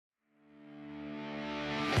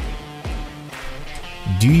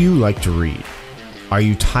Do you like to read? Are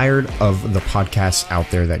you tired of the podcasts out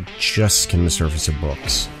there that just skim the surface of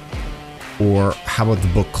books? Or how about the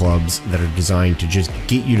book clubs that are designed to just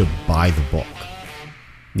get you to buy the book?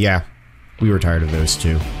 Yeah, we were tired of those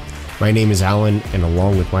too. My name is Alan, and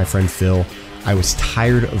along with my friend Phil, I was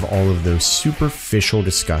tired of all of those superficial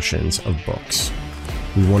discussions of books.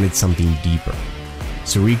 We wanted something deeper.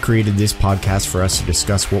 So we created this podcast for us to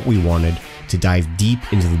discuss what we wanted, to dive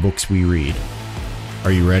deep into the books we read.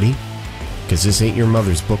 Are you ready? Because this ain't your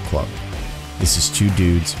mother's book club. This is two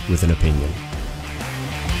dudes with an opinion.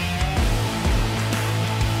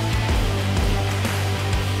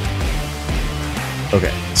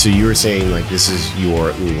 Okay, so you were saying like this is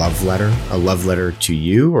your love letter, a love letter to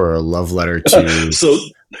you or a love letter to... So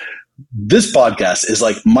this podcast is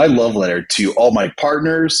like my love letter to all my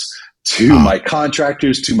partners, to my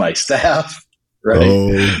contractors, to my staff, right?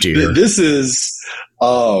 Oh dear. This is,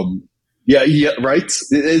 right?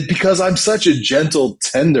 Because I'm such a gentle,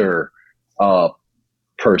 tender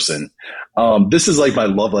person. This is like my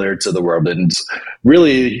love letter to the world. And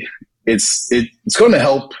really... It's going to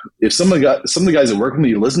help if some of the guys that work with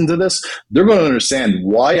me listen to this. They're going to understand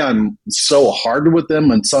why I'm so hard with them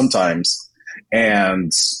and sometimes,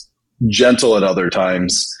 and gentle at other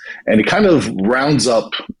times. And it kind of rounds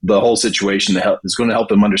up the whole situation. It's going to help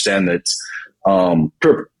them understand that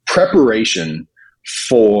preparation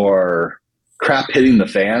for crap hitting the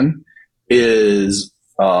fan is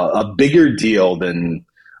a bigger deal than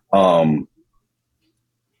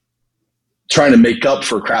trying to make up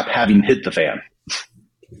for crap having hit the fan.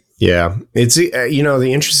 Yeah. It's,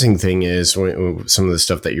 the interesting thing is when some of the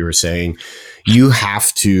stuff that you were saying, you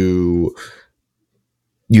have to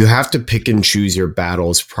pick and choose your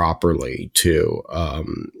battles properly too.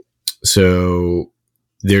 So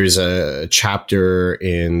there's a chapter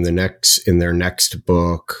in their next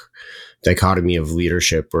book, Dichotomy of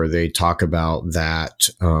Leadership, where they talk about that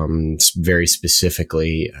very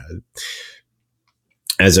specifically,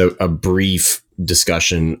 as a brief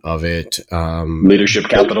discussion of it. Leadership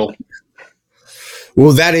capital.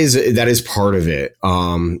 Well, that is part of it.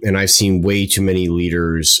 And I've seen way too many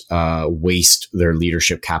leaders waste their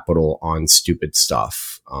leadership capital on stupid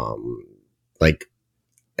stuff. I'll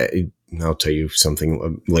tell you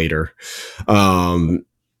something later.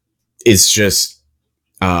 It's just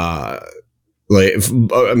the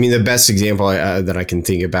best example that I can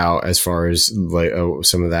think about as far as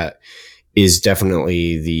some of that is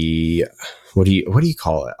definitely the, what do you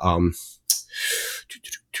call it?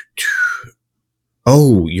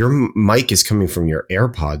 Oh, your mic is coming from your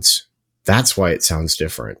AirPods. That's why it sounds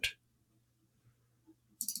different.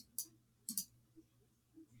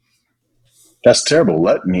 That's terrible.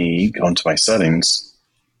 Let me go into my settings.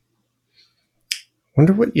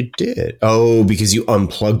 Wonder what you did. Oh, because you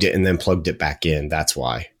unplugged it and then plugged it back in. That's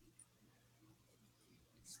why.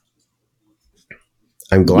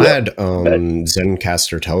 I'm glad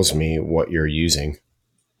Zencastr tells me what you're using.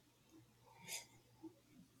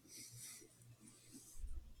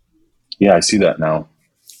 Yeah, I see that now.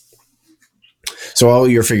 So while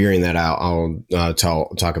you're figuring that out, I'll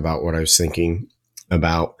talk about what I was thinking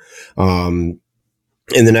about.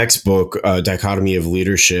 In the next book, Dichotomy of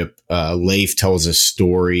Leadership, Leif tells a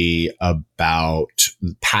story about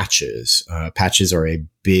patches. Patches are a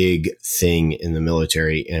big thing in the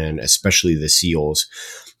military, and especially the SEALs,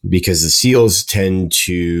 because the SEALs tend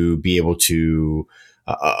to be able to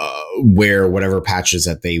wear whatever patches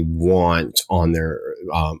that they want on their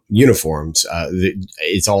uniforms.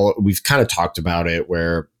 We've kind of talked about it,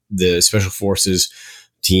 where the Special Forces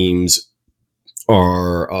teams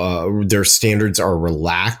their standards are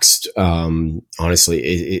relaxed. Honestly,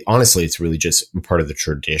 it's really just part of the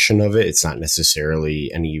tradition of it. It's not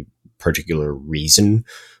necessarily any particular reason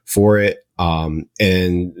for it.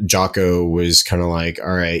 And Jocko was kind of like,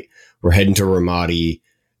 all right, we're heading to Ramadi.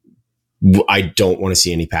 I don't want to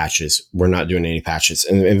see any patches. We're not doing any patches.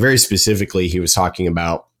 And very specifically, he was talking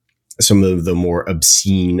about some of the more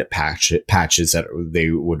obscene patches that they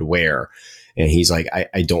would wear. And he's like,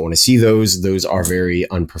 I don't want to see those. Those are very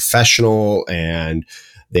unprofessional, and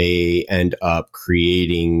they end up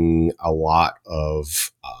creating a lot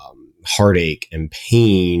of heartache and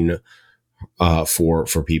pain for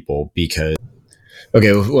people. Because,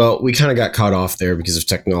 okay, well, we kind of got caught off there because of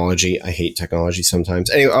technology. I hate technology sometimes.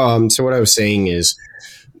 Anyway, so what I was saying is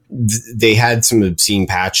they had some obscene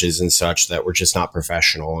patches and such that were just not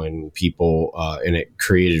professional, and people, and it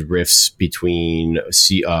created rifts between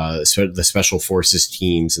the special forces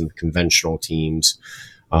teams and the conventional teams.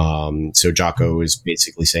 So Jocko is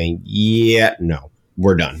basically saying, yeah, no,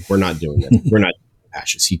 we're done. We're not doing it. We're not.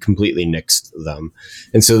 patches. He completely nixed them.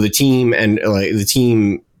 And so the team,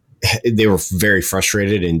 they were very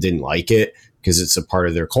frustrated and didn't like it because it's a part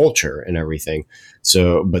of their culture and everything.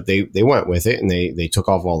 So, but they went with it and they took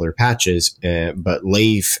off all their patches. But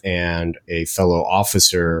Leif and a fellow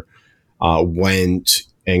officer went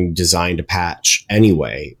and designed a patch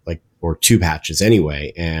anyway, or two patches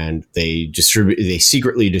anyway, and they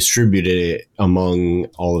secretly distributed it among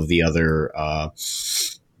all of the other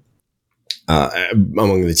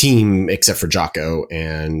among the team, except for Jocko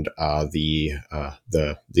and the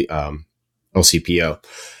LCPO,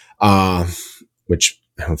 which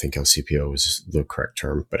I don't think LCPO was the correct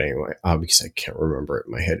term, but anyway, because I can't remember it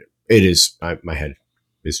in my head. It is my head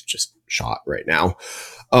is just shot right now.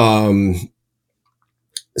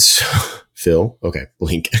 So Phil, okay,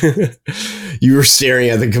 blink. You were staring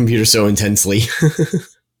at the computer so intensely,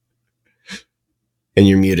 and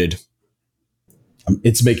you're muted.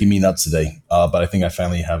 It's making me nuts today, but I think I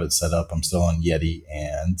finally have it set up. I'm still on Yeti,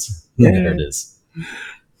 and there it is.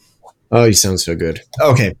 Oh, you sound so good.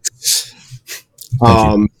 Okay.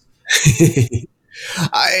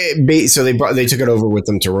 So they took it over with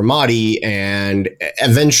them to Ramadi, and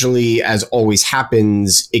eventually, as always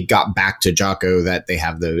happens, it got back to Jocko that they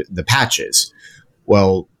have the patches.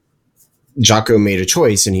 Well, Jocko made a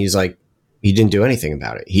choice, and he's like, he didn't do anything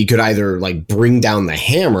about it. He could either bring down the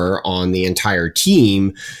hammer on the entire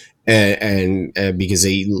team, and because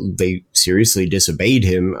they seriously disobeyed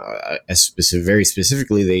him, very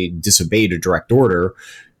specifically, they disobeyed a direct order.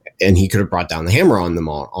 And he could have brought down the hammer on them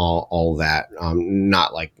all that.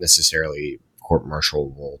 Not necessarily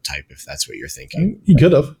court-martial type, if that's what you're thinking. He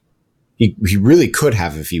could have. He really could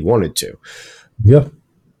have if he wanted to. Yeah.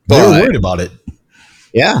 They were worried about it.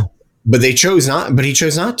 Yeah. But he chose not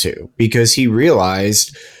to, because he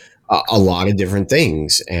realized a lot of different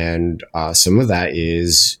things. And some of that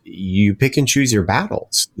is you pick and choose your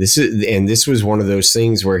battles. This was one of those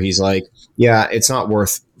things where he's like, yeah, it's not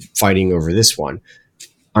worth fighting over this one.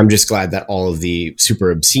 I'm just glad that all of the super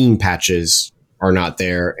obscene patches are not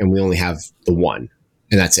there, and we only have the one,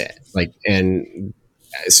 and that's it. And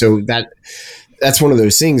so that's one of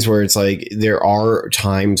those things where it's there are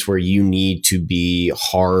times where you need to be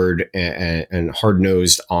hard and hard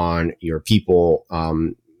nosed on your people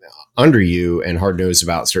under you, and hard nosed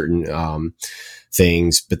about certain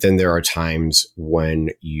things. But then there are times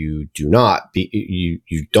when you do not be,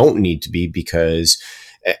 you don't need to be, because.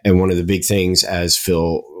 And one of the big things, as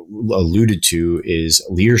Phil alluded to, is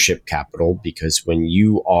leadership capital, because when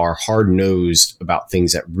you are hard-nosed about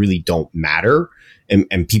things that really don't matter,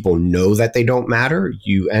 and people know that they don't matter,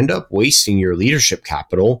 you end up wasting your leadership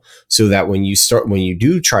capital, so that when you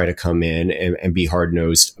do try to come in and be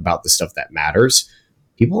hard-nosed about the stuff that matters,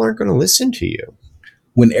 people aren't going to listen to you.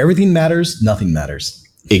 When everything matters, nothing matters.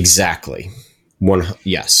 Exactly.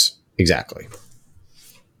 Yes, exactly.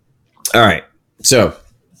 All right. So,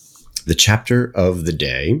 the chapter of the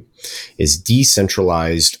day is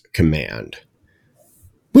Decentralized Command.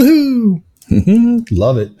 Woohoo!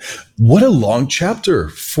 Love it. What a long chapter.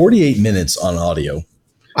 48 minutes on audio.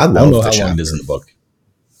 I don't know how long it is in the book.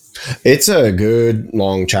 It's a good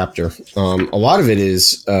long chapter. A lot of it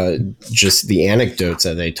is just the anecdotes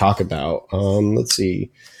that they talk about. Let's see.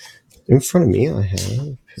 In front of me, I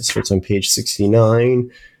have, so it's on page 69.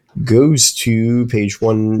 Goes to page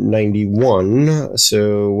 191.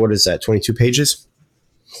 So what is that? 22 pages?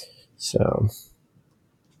 So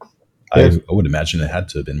I would imagine it had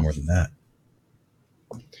to have been more than that.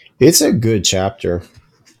 It's a good chapter.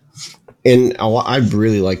 And I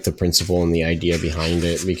really like the principle and the idea behind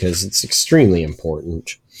it, because it's extremely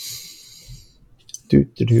important.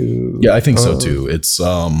 Yeah, I think so too. It's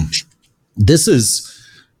I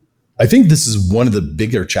think this is one of the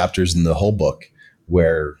bigger chapters in the whole book,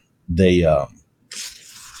 where they,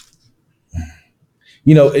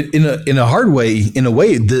 in a hard way,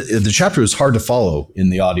 the chapter is hard to follow in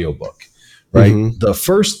the audiobook, right? Mm-hmm. The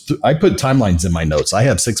first, I put timelines in my notes. I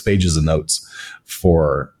have 6 pages of notes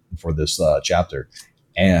for this chapter,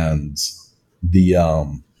 and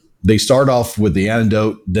they start off with the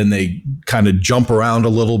antidote, then they kind of jump around a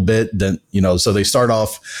little bit. Then, so they start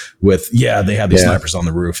off with, they have these snipers on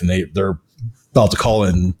the roof, and they're about to call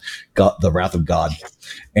in God, the wrath of God.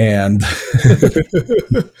 And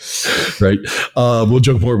right. We'll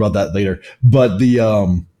joke more about that later, but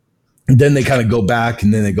then they kind of go back,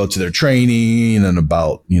 and then they go to their training and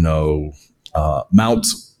about, the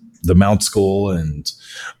mount school. And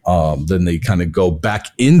then they kind of go back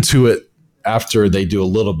into it after they do a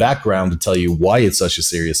little background to tell you why it's such a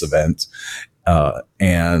serious event.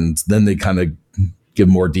 And then they kind of give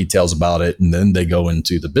more details about it. And then they go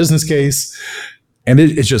into the business case, and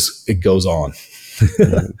it goes on.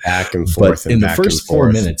 Back and But forth in and the back and first 4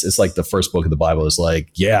 forth. minutes, it's like the first book of the Bible is like,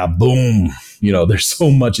 yeah, boom. You know, there's so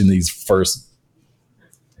much in these first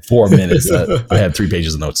 4 minutes that I have 3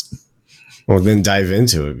 pages of notes. Well, then dive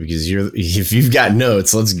into it, because if you've got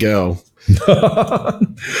notes, let's go.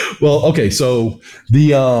 Well, okay, so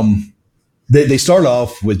they start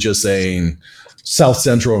off with just saying South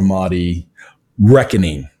Central Amati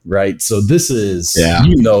reckoning, right? So this is,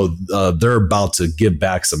 they're about to give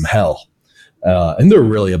back some hell. And they're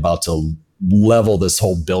really about to level this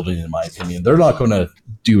whole building, in my opinion. They're not going to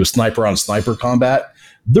do a sniper on sniper combat.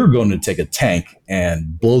 They're going to take a tank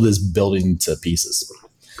and blow this building to pieces.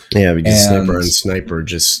 Yeah, because sniper on sniper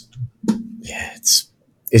it's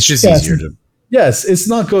just easier to. Yes, it's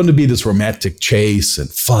not going to be this romantic chase and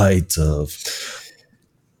fight of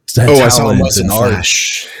I saw him and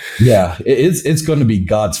flash. Yeah, it's going to be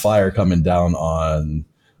God's fire coming down on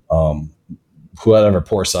whoever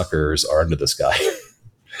poor suckers are under the sky.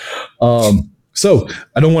 So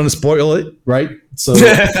I don't want to spoil it, right? So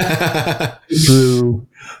through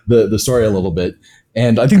the story a little bit,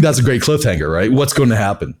 and I think that's a great cliffhanger, right? What's going to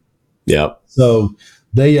happen? Yeah. So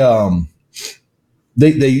they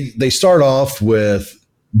start off with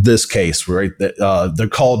this case, right? They're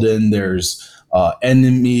called in. There's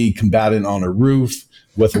enemy combatant on a roof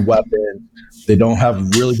with a weapon. They don't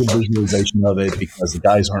have really good visualization of it because the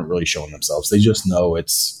guys aren't really showing themselves. They just know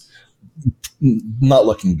it's not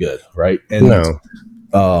looking good, right? And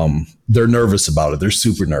they're nervous about it. They're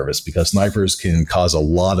super nervous because snipers can cause a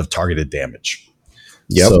lot of targeted damage.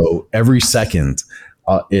 Yep. So every second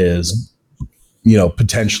is,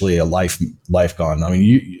 potentially a life gone. I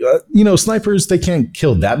mean, snipers, they can't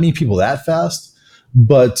kill that many people that fast,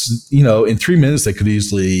 but in 3 minutes they could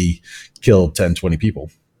easily kill 10, 20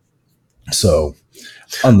 people. So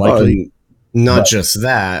unlikely. Not just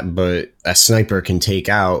that, but a sniper can take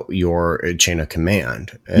out your chain of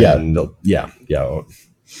command. And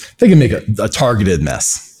they can make a targeted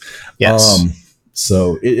mess. Yes.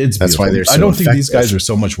 So it's that's beautiful. why they're so I don't effective. think these guys are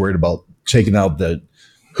so much worried about taking out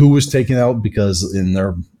who was taken out, because in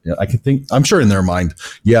their, I'm sure in their mind,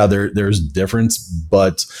 there's difference,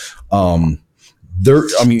 but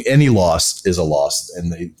any loss is a loss,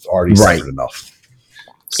 and they've already suffered enough.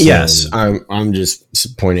 So, yes, I'm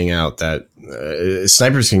just pointing out that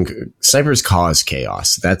snipers cause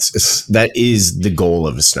chaos. That is the goal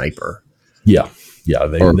of a sniper. Yeah,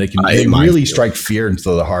 they can really strike fear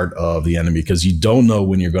into the heart of the enemy, because you don't know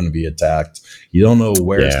when you're going to be attacked. You don't know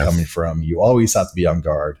where it's coming from. You always have to be on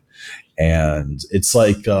guard, and it's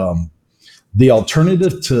like the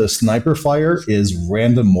alternative to sniper fire is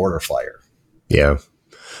random mortar fire. Yeah,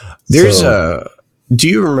 there's Do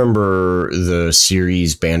you remember the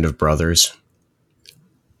series Band of Brothers?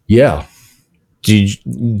 Yeah.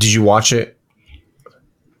 Did you watch it?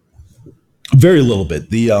 Very little bit.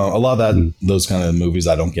 A lot of those kind of movies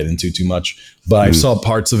I don't get into too much, but I saw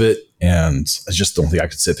parts of it, and I just don't think I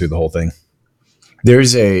could sit through the whole thing.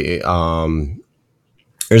 There's an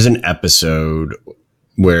episode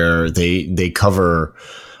where they cover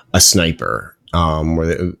a sniper,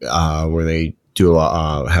 where they do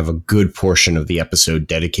have a good portion of the episode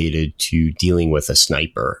dedicated to dealing with a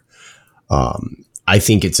sniper. I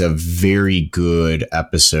think it's a very good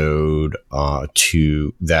episode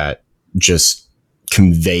that just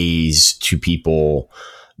conveys to people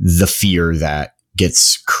the fear that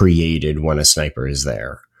gets created when a sniper is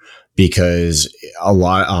there, because a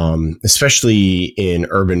lot, especially in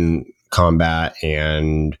urban combat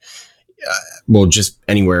and just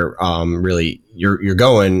anywhere, really, you're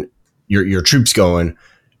going. Your troops going,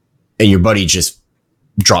 and your buddy just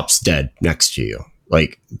drops dead next to you.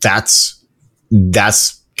 Like that's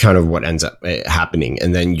kind of what ends up happening.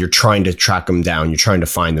 And then you're trying to track them down. You're trying to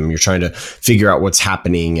find them. You're trying to figure out what's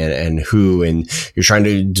happening and who, and you're trying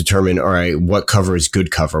to determine, all right, what cover is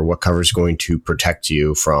good cover? What cover is going to protect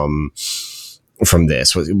you from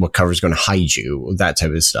this? What cover is going to hide you? That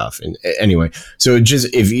type of stuff. And anyway, so just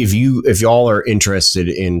if y'all are interested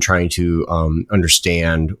in trying to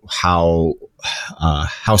understand how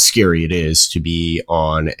scary it is to be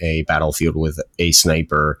on a battlefield with a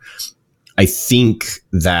sniper, I think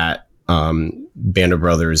that Band of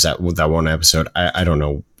Brothers, that one episode, I don't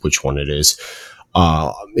know which one it is,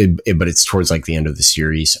 but it's towards like the end of the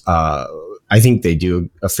series. I think they do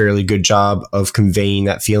a fairly good job of conveying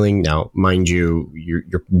that feeling. Now, mind you, you're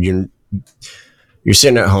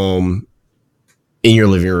sitting at home in your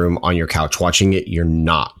living room on your couch watching it. You're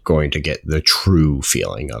not going to get the true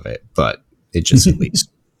feeling of it, but it just at least.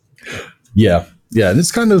 Yeah. And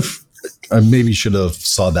it's kind of, I maybe should have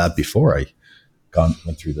saw that before I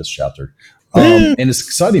went through this chapter. And it's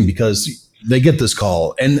exciting because they get this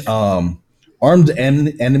call, and armed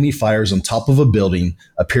enemy fires on top of a building,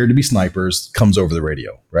 appear to be snipers, comes over the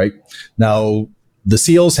radio, right? Now, the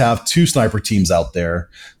SEALs have 2 sniper teams out there.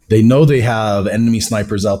 They know they have enemy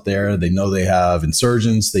snipers out there. They know they have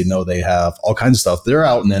insurgents. They know they have all kinds of stuff. They're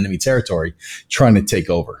out in enemy territory trying to take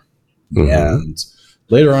over. Mm-hmm. And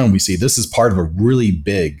later on, we see this is part of a really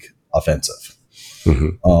big offensive.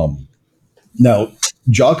 Mm-hmm. Now,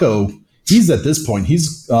 Jocko, he's at this point,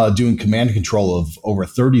 he's doing command and control of over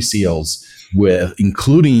 30 SEALs,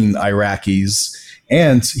 including Iraqis,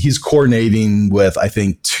 and he's coordinating with, I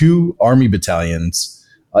think, 2 Army battalions.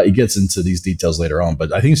 It gets into these details later on,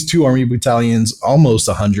 but I think it's 2 Army battalions, almost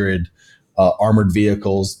 100 armored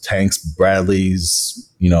vehicles, tanks, Bradleys,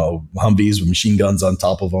 Humvees with machine guns on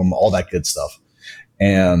top of them, all that good stuff.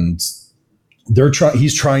 And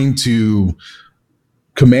he's trying to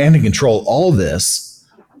command and control all this,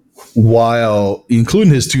 while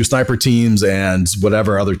including his 2 sniper teams and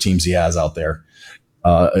whatever other teams he has out there.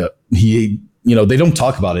 They don't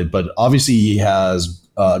talk about it, but obviously he has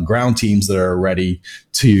ground teams that are ready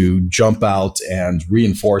to jump out and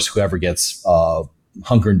reinforce whoever gets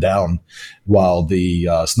hunkered down, while the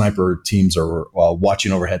sniper teams are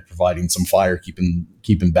watching overhead, providing some fire,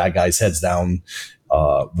 keeping bad guys' heads down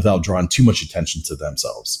without drawing too much attention to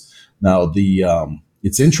themselves. Now,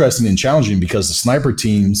 it's interesting and challenging because the sniper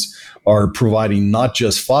teams are providing not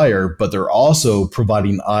just fire, but they're also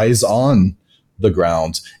providing eyes on the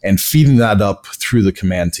ground and feeding that up through the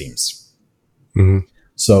command teams. Mm-hmm.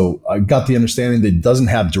 So I got the understanding that he doesn't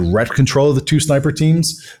have direct control of the 2 sniper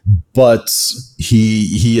teams, but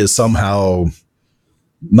he is somehow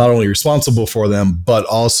not only responsible for them, but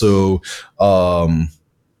also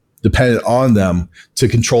dependent on them to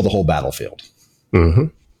control the whole battlefield. Mm-hmm.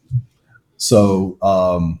 So,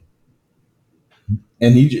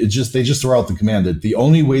 and they just throw out the command that the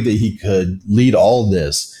only way that he could lead all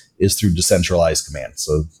this is through decentralized command.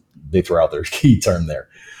 So they throw out their key term there.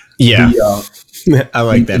 Yeah. I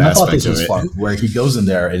like that aspect I thought this was fun, where he goes in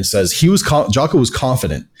there and says Jocko was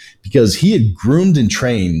confident because he had groomed and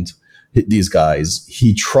trained these guys.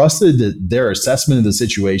 He trusted that their assessment of the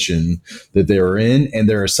situation that they were in and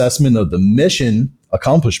their assessment of the mission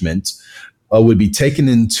accomplishment would be taken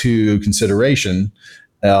into consideration,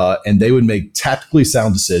 and they would make tactically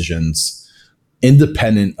sound decisions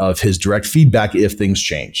independent of his direct feedback if things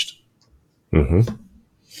changed. Mm-hmm.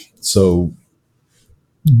 So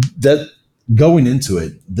that going into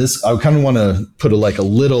it, I kind of want to put a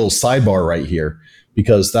little sidebar right here,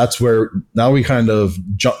 because that's where now we kind of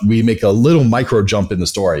we make a little micro jump in the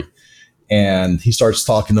story, and he stops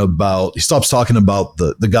talking about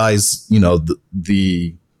the guys,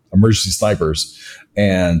 the emergency snipers,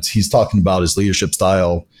 and he's talking about his leadership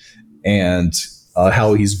style and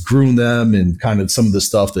how he's groomed them and kind of some of the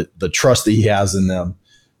stuff that the trust that he has in them.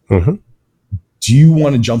 Mm-hmm. Do you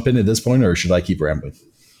want to jump in at this point, or should I keep rambling?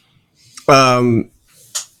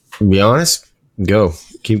 Be honest,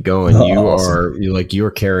 keep going. Awesome.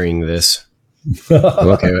 You're carrying this.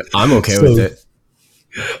 I'm okay with it.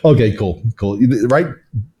 Okay, cool. Right.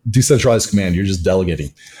 Decentralized command. You're just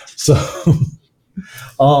delegating. So,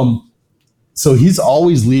 so he's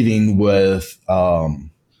always leading with,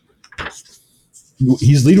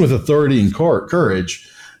 authority and courage,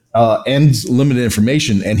 and limited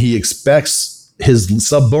information. And he expects his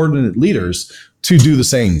subordinate leaders to do the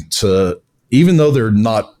same, even though they're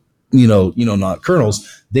not, not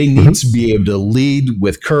colonels, they need mm-hmm. to be able to lead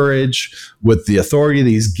with courage, with the authority that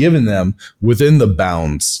he's given them within the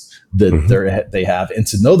bounds that mm-hmm. they have, and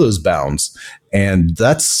to know those bounds. And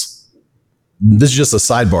this is just a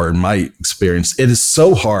sidebar in my experience. It is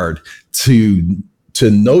so hard to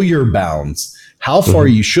know your bounds, how far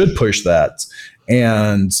mm-hmm. you should push that,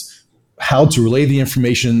 and how to relay the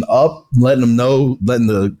information up, letting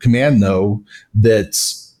the command know that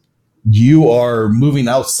you are moving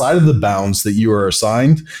outside of the bounds that you are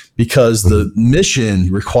assigned, because mm-hmm. the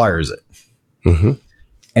mission requires it. Mm-hmm.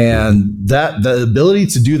 And that the ability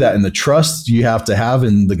to do that and the trust you have to have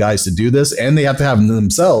in the guys to do this, and they have to have in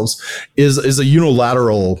themselves, is a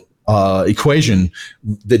unilateral equation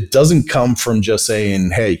that doesn't come from just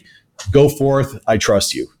saying, hey, go forth, I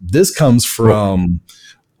trust you. This comes from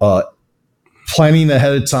planning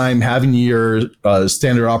ahead of time, having your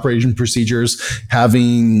standard operation procedures,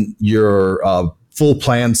 having your full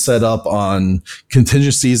plan set up on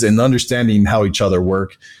contingencies, and understanding how each other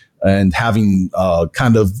work, and having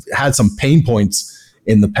kind of had some pain points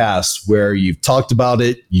in the past where you've talked about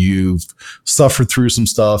it, you've suffered through some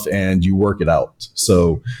stuff, and you work it out.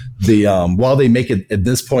 So while they make it at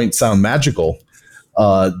this point sound magical,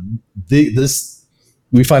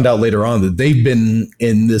 we find out later on that they've been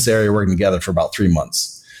in this area working together for about 3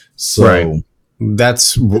 months. So right.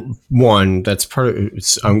 That's one. That's part of.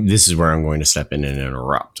 This is where I'm going to step in and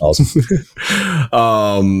interrupt. Awesome.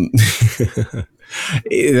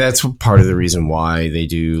 That's part of the reason why they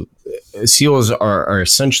do. SEALs are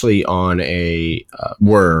essentially on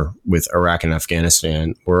were with Iraq and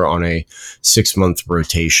Afghanistan. We're on a 6-month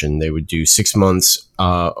rotation. They would do 6 months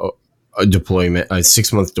a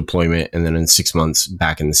 6-month deployment, and then in 6 months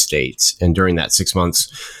back in the States. And during that 6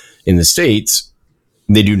 months in the States,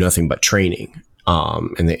 they do nothing but training.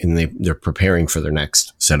 They're preparing for their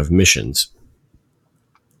next set of missions.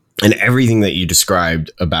 And everything that you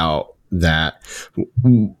described about that,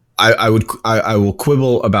 I will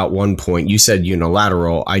quibble about one point. You said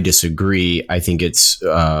unilateral. I disagree. I think it's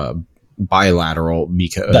bilateral,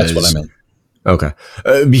 because that's what I meant. Okay,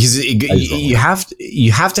 because you have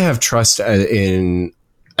to have trust in.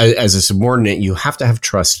 As a subordinate, you have to have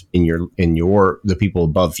trust in the people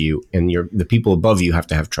above you, and the people above you have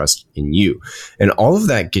to have trust in you, and all of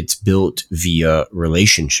that gets built via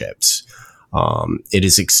relationships. It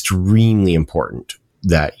is extremely important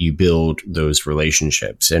that you build those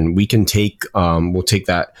relationships, and we'll take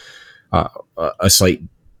that a slight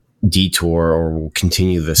detour, or we'll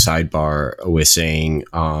continue the sidebar with saying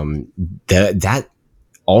that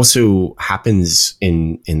also happens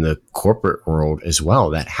in the corporate world as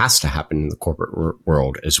well. That has to happen in the corporate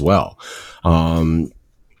world as well.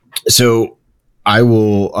 So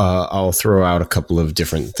I'll throw out a couple of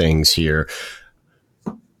different things here.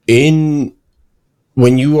 When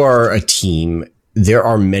you are a team, there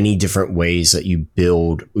are many different ways that you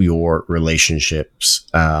build your relationships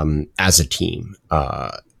as a team.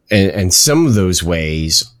 And some of those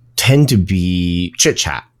ways tend to be chit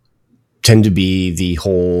chat, tend to be the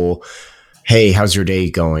whole, hey, how's your day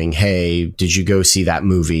going? Hey, did you go see that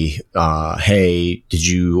movie? Hey, did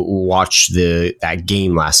you watch that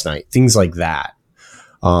game last night? Things like that.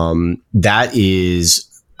 That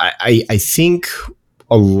is, I think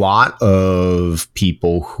a lot of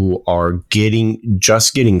people who are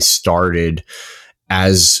just getting started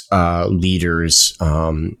as leaders,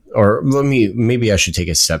 or maybe I should take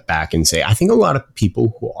a step back and say, I think a lot of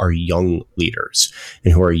people who are young leaders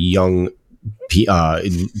and who are young,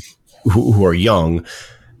 who are young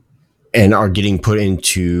and are getting put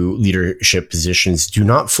into leadership positions do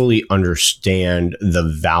not fully understand the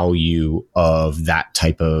value of that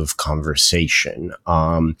type of conversation.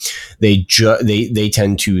 They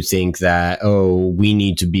tend to think that, oh, we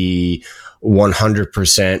need to be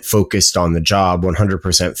 100% focused on the job,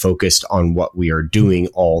 100% focused on what we are doing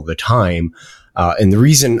all the time. And the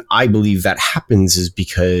reason I believe that happens is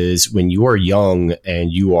because when you are young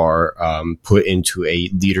and you are put into a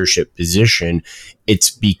leadership position, it's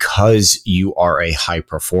because you are a high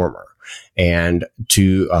performer. And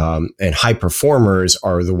high performers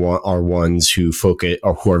are ones who focus,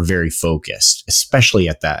 or who are very focused, especially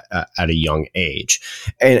at a young age.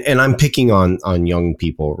 And I'm picking on young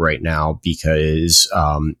people right now because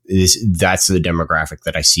that's the demographic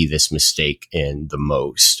that I see this mistake in the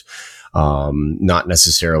most. Not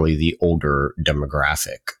necessarily the older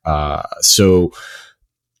demographic. So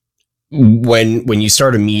when you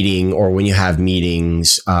start a meeting, or when you have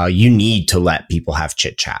meetings, you need to let people have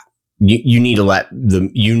chit chat. You need to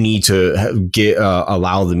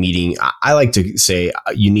allow the meeting. I like to say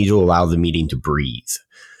you need to allow the meeting to breathe.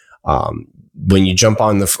 When you jump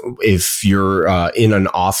on if you're in an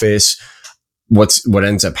office, what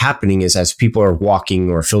ends up happening is, as people are walking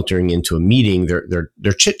or filtering into a meeting,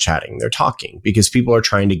 they're chit-chatting, they're talking, because people are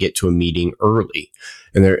trying to get to a meeting early,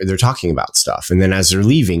 and they're talking about stuff, and then as they're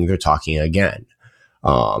leaving, they're talking again.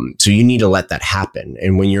 So you need to let that happen.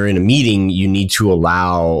 And when you're in a meeting, you need to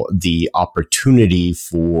allow the opportunity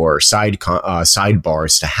for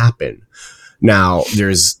sidebars to happen. Now,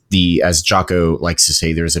 there's as Jocko likes to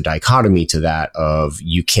say, there's a dichotomy to that of,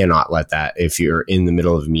 you cannot let that, if you're in the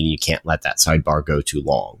middle of a meeting, you can't let that sidebar go too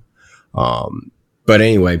long. But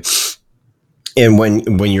anyway, and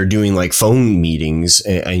when you're doing like phone meetings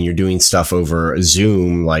and you're doing stuff over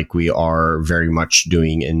Zoom, like we are very much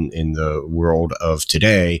doing in the world of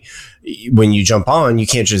today, when you jump on, you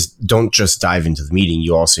don't just dive into the meeting.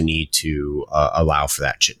 You also need to allow for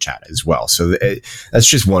that chit chat as well. So that's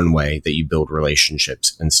just one way that you build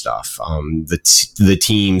relationships and stuff. The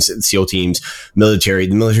teams, SEAL teams, the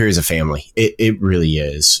military is a family. It really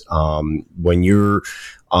is. When you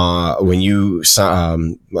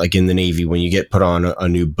like in the Navy, when you get put on a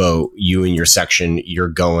new boat, you and your section, you're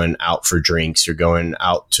going out for drinks. You're going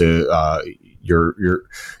out to you're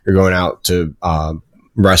going out to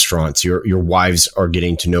restaurants. Your wives are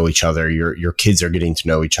getting to know each other. Your kids are getting to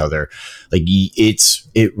know each other. Like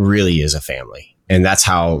it really is a family. And that's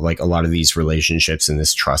how like a lot of these relationships and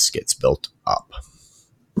this trust gets built up.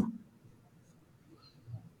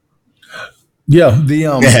 Yeah.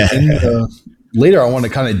 Later I want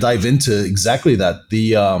to kind of dive into exactly that.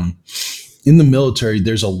 In the military,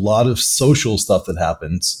 there's a lot of social stuff that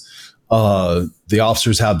happens. The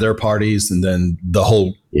officers have their parties, and then the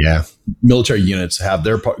whole military units have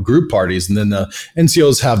their group parties, and then the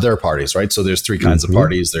NCOs have their parties, right? So there's three kinds of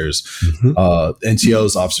parties. There's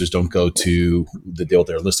NCOs, officers don't go to the deal with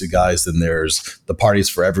their enlisted guys. Then there's the parties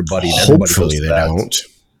for everybody. And Hopefully they don't.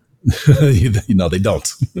 They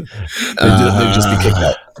don't. They'd just be kicked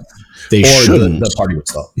out. They shouldn't. The party would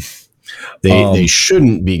stop. They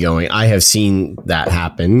shouldn't be going. I have seen that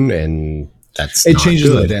happen, and it changes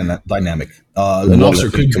good. the dynamic. An officer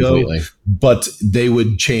could completely go, but they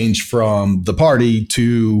would change from the party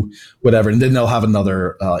to whatever, and then they'll have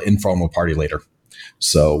another informal party later.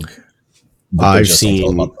 So I've seen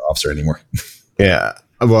don't about the officer anymore. Yeah.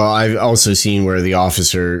 Well, I've also seen where the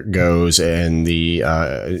officer goes and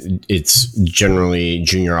it's generally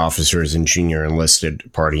junior officers and junior enlisted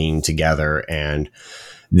partying together, and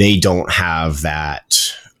they don't have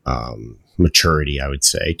that maturity, I would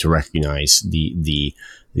say, to recognize the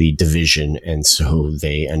division, and so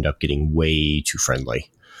they end up getting way too friendly.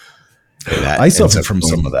 I suffered from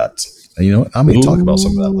some of that. I may talk about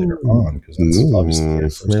some of that later on, because that's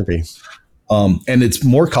obviously maybe. And it's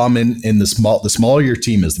more common in the smaller your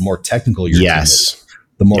team is, the more technical your team is,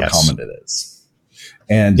 the more common it is.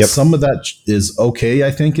 And some of that is okay,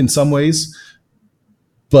 I think, in some ways,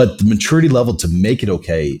 but the maturity level to make it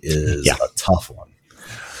okay is a tough one.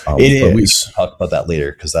 We can talk about that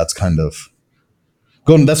later, because that's kind of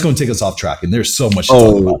going to take us off track, and there's so much to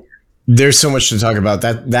talk about. There's so much to talk about.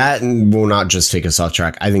 That will not just take us off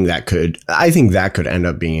track. I think that could end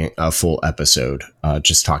up being a full episode,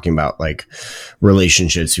 just talking about like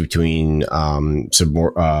relationships between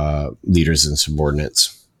leaders and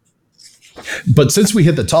subordinates. But since we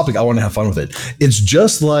hit the topic, I want to have fun with it. It's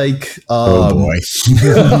just like, oh boy,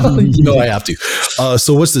 I have to.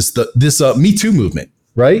 So what's this? This Me Too movement,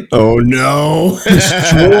 right? Oh no,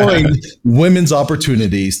 destroying women's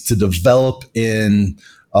opportunities to develop in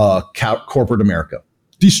corporate America.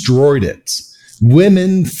 Destroyed it.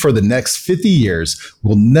 Women for the next 50 years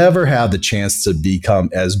will never have the chance to become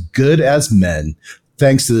as good as men,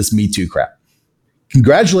 thanks to this Me Too crap.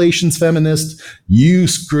 Congratulations, feminists. You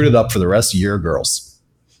screwed it up for the rest of your girls.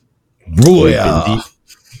 We've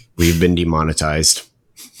been demonetized.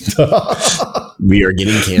 We are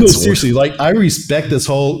getting canceled. No, seriously, like, I respect this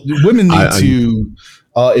whole women need to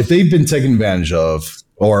if they've been taken advantage of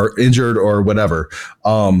or injured or whatever.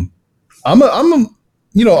 I'm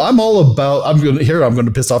all about, I'm going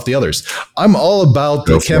to piss off the others. I'm all about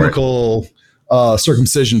the chemical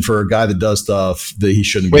circumcision for a guy that does stuff that he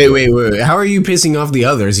shouldn't be. Wait. How are you pissing off the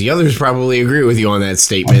others? The others probably agree with you on that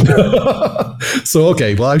statement. So,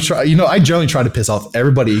 okay. Well, I generally try to piss off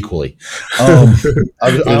everybody equally. I'll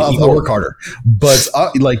work harder. But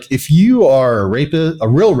like, if you are a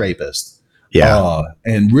real rapist,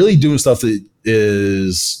 and really doing stuff that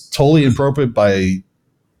is totally inappropriate by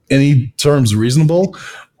any terms reasonable,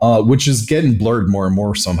 which is getting blurred more and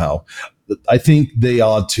more somehow, I think they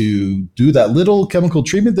ought to do that little chemical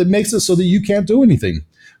treatment that makes it so that you can't do anything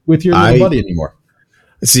with your little buddy anymore.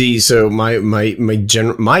 See, so my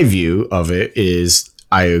view of it is,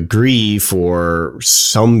 I agree for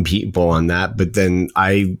some people on that, but then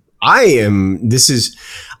let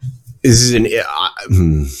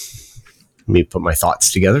me put my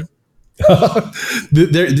thoughts together.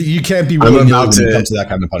 You can't be really when it comes to that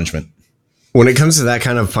kind of punishment. When it comes to that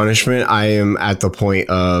kind of punishment, I am at the point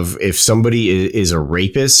of, if somebody is a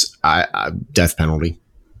rapist, death penalty.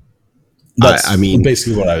 That's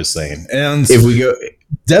basically what I was saying. And if we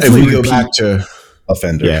go back to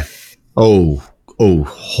offender, oh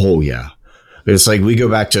yeah, it's like we go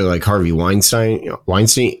back to like Harvey Weinstein.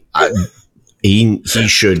 He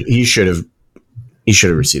should have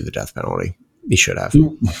received the death penalty. He should have.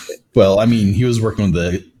 Well, I mean, he was working with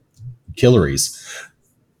the Hilleries.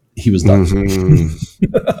 He was done.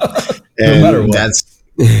 Mm-hmm. No matter what. That's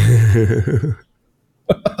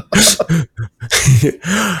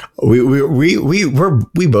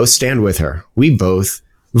we both stand with her. We both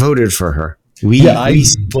voted for her. I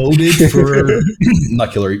voted for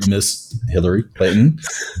not Hillary, Miss Hillary Clinton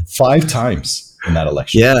 5 times in that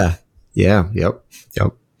election. Yep.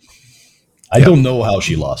 I don't know how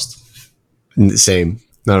she lost. Same,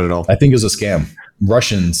 not at all. I think it was a scam.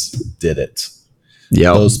 Russians did it.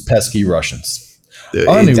 Yeah, those pesky Russians.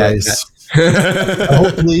 Anyways,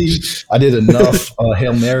 hopefully I did enough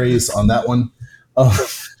Hail Marys on that one.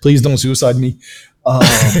 Please don't suicide me. I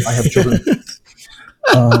have children.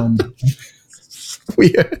 Um,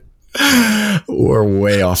 We're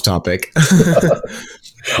way off topic.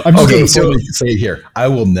 I'm just going to formally say it here. I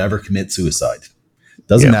will never commit suicide.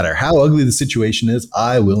 Doesn't matter how ugly the situation is.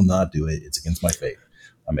 I will not do it. It's against my faith.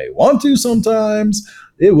 I may want to sometimes.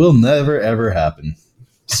 It will never, ever happen.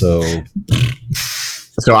 So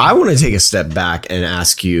I want to take a step back and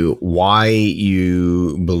ask you why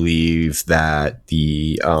you believe that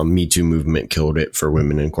the Me Too movement killed it for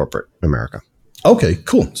women in corporate America. Okay,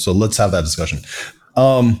 cool. So let's have that discussion.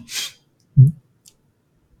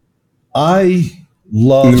 I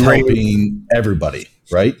love helping everybody,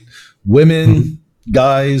 right? Women,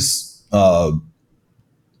 guys.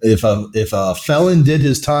 If a felon did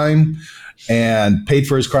his time and paid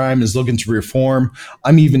for his crime, is looking to reform,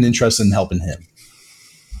 I'm even interested in helping him,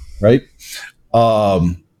 right?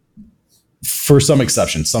 For some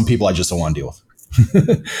exceptions, some people I just don't want to deal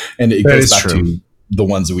with. And it goes back to the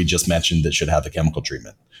ones that we just mentioned that should have the chemical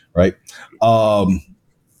treatment, right?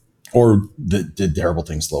 Or did terrible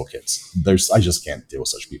things to little kids. I just can't deal with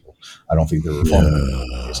such people. I don't think they're reforming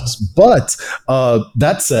cases. But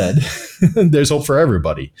that said, there's hope for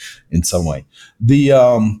everybody in some way.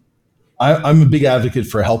 I'm a big advocate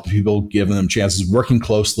for helping people, giving them chances, working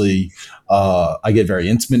closely. I get very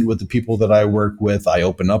intimate with the people that I work with. I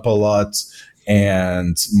open up a lot,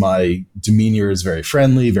 and my demeanor is very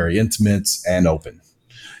friendly, very intimate, and open.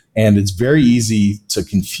 And it's very easy to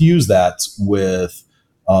confuse that with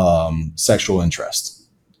sexual interest.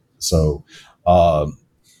 So I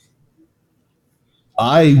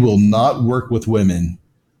will not work with women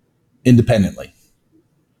independently.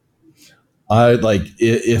 I like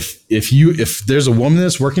if there's a woman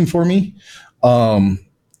that's working for me,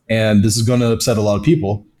 and this is going to upset a lot of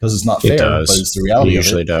people because it's not fair, but it's the reality. It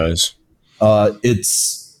usually does.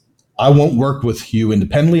 I won't work with you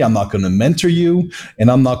independently. I'm not going to mentor you, and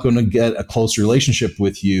I'm not going to get a close relationship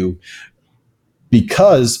with you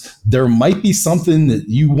because there might be something that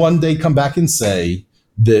you one day come back and say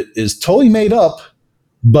that is totally made up,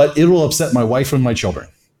 but it will upset my wife and my children.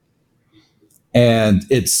 And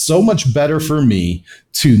it's so much better for me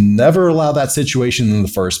to never allow that situation in the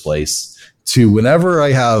first place. To whenever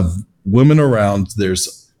I have women around,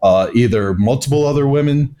 there's either multiple other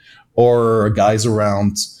women or guys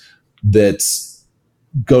around that's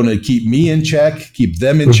going to keep me in check, keep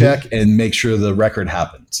them in check, and make sure the record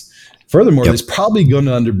happens. Furthermore, it's probably going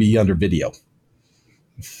to be under video.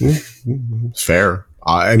 Fair.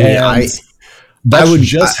 I mean, that's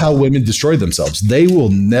just how women destroy themselves. They will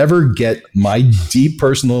never get my deep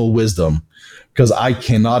personal wisdom because I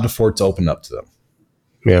cannot afford to open up to them.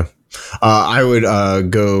 Yeah. I would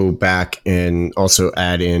go back and also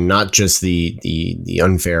add in not just the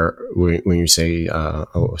unfair when you say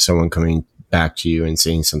someone coming back to you and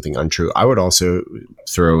saying something untrue. I would also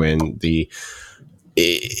throw in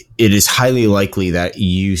it is highly likely that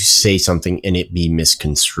you say something and it be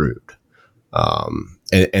misconstrued.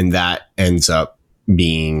 And that ends up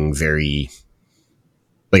being very,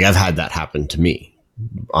 like, I've had that happen to me.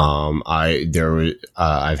 I've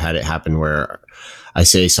had it happen where I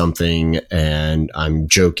say something and I'm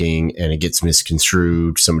joking and it gets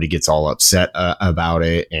misconstrued. Somebody gets all upset about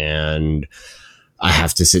it, and I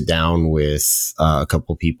have to sit down with a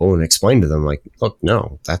couple people and explain to them, like, look,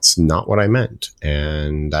 no, that's not what I meant,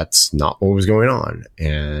 and that's not what was going on.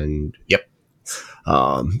 And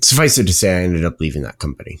suffice it to say, I ended up leaving that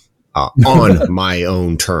company on my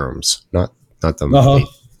own terms, not the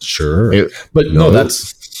sure. But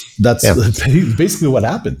that's basically what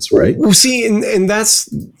happens, right? Well, see, and that's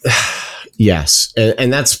yes,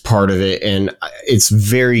 and that's part of it, and it's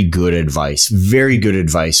very good advice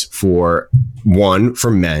for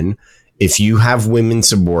men. If you have women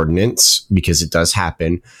subordinates, because it does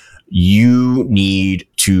happen, you need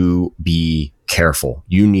to be careful.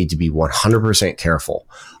 You need to be 100% careful.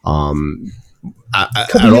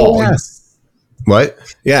 At all. Ass. What?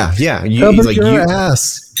 Yeah. You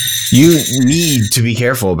need to be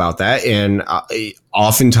careful about that. And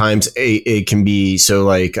oftentimes it can be so,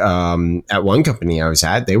 like, at one company I was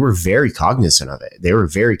at, they were very cognizant of it. They were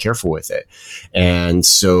very careful with it. And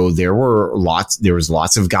so there was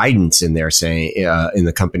lots of guidance in there saying, in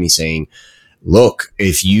the company saying, look,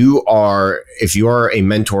 if you are a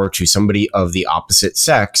mentor to somebody of the opposite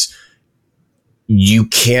sex, you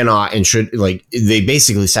cannot and should, like, they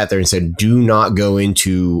basically sat there and said, do not go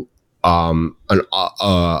into an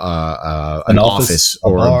office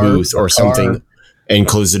or a booth or something and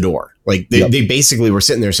close the door. Like they basically were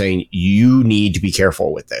sitting there saying, you need to be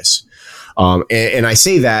careful with this. And I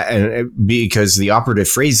say that because the operative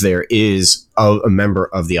phrase there is a member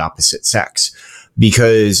of the opposite sex.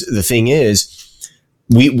 Because the thing is,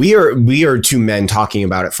 we are two men talking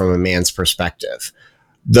about it from a man's perspective.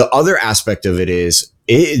 The other aspect of it is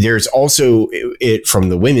there's also it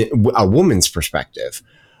from a woman's perspective.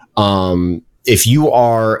 If you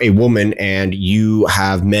are a woman and you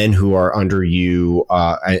have men who are under you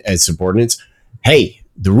as subordinates, hey,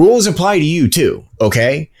 the rules apply to you too.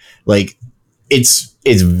 Okay, like it's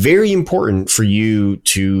very important for you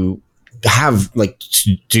to have like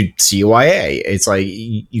to CYA. It's like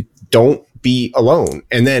you don't be alone.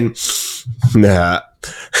 And then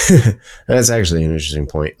that's actually an interesting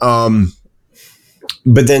point.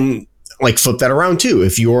 But then like flip that around too.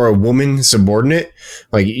 If you're a woman subordinate,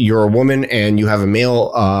 like you're a woman and you have a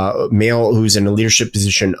male who's in a leadership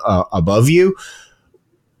position above you,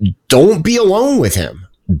 don't be alone with him.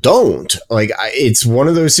 Don't it's one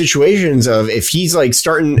of those situations of if he's like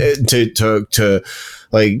starting to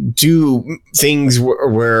like do things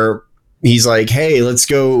where he's like, hey, let's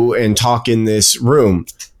go and talk in this room.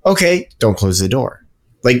 Okay, don't close the door.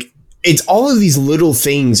 Like it's all of these little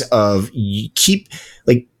things of you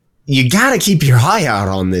got to keep your eye out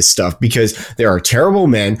on this stuff because there are terrible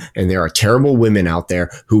men and there are terrible women out there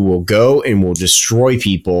who will go and will destroy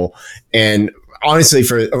people. And honestly,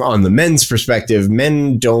 on the men's perspective,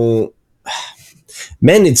 it's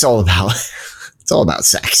all about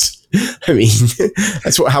sex. I mean,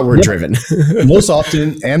 that's how we're driven. most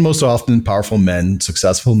often, powerful men,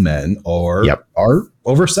 successful men are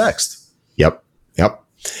oversexed. Yep.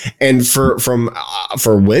 And for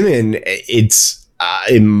women, it's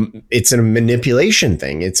a manipulation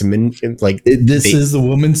thing. This is the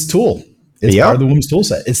woman's tool. It's part of the woman's tool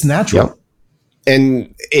set. It's natural. Yep.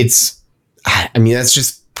 And that's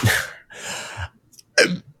just.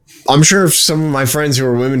 I'm sure some of my friends who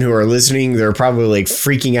are women who are listening, they're probably like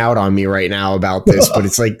freaking out on me right now about this, but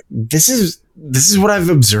it's like, this is what I've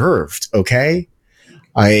observed. Okay.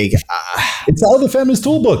 It's out of the feminist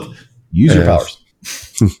toolbook. Use your powers.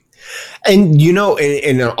 And,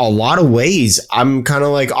 in a lot of ways, I'm kind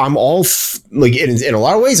of like, I'm all in a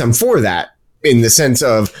lot of ways, I'm for that in the sense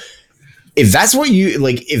of, if that's what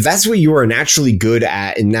you are naturally good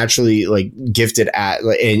at and naturally like gifted at,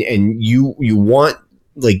 and you want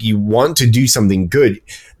to do something good,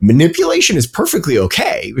 manipulation is perfectly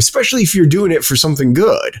okay, especially if you're doing it for something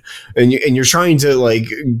good and you're trying to like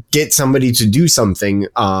get somebody to do something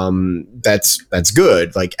that's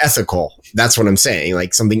good, like ethical. That's what I'm saying,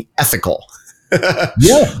 like something ethical.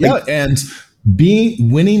 Yeah. And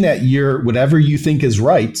winning at your whatever you think is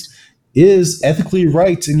right is ethically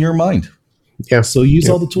right in your mind. Yeah. So use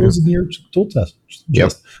all the tools in your tool test.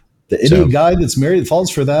 The idiot guy that's married that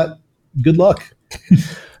falls for that, good luck.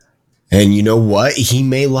 And you know what? He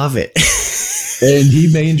may love it. And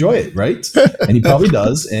he may enjoy it, right? And he probably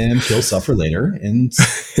does, and he'll suffer later. And,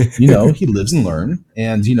 he lives and learns.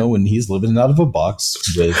 And, when he's living out of a box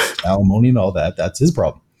with alimony and all that, that's his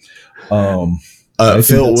problem. Phil,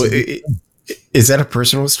 is that a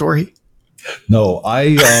personal story? No,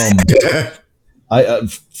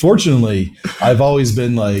 fortunately, I've always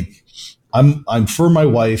been like, I'm for my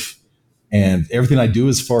wife, and everything I do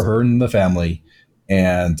is for her and the family.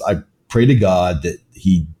 And I pray to God that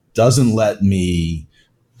he doesn't let me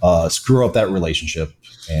screw up that relationship.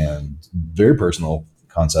 And very personal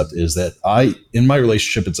concept is that in my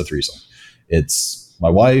relationship, it's a threesome. It's my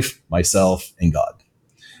wife, myself, and God.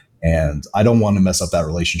 And I don't want to mess up that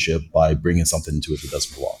relationship by bringing something into it that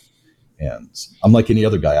doesn't belong. And I'm like any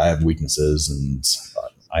other guy. I have weaknesses, and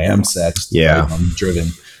I am sexed. Yeah. Right? I'm driven.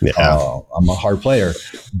 Yeah. I'm a hard player,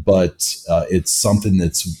 but it's something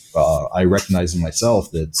that's I recognize in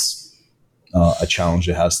myself that's a challenge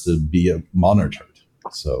that has to be monitored.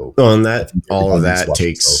 So, and that all of that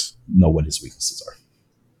takes know what his weaknesses are,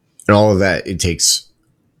 and all of that it takes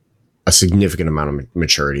a significant amount of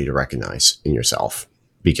maturity to recognize in yourself,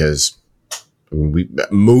 because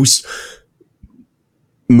most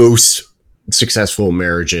successful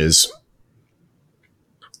marriages,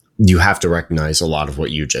 you have to recognize a lot of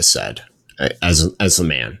what you just said as a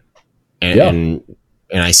man. And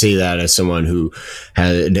I say that as someone who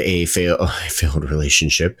had a failed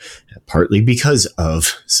relationship, partly because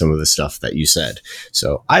of some of the stuff that you said.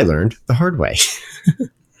 So I learned the hard way.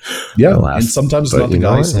 Yeah. And sometimes it's not the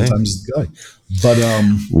guy, sometimes it's the guy. But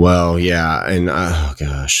well, yeah, and oh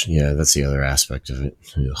gosh, yeah, that's the other aspect of it.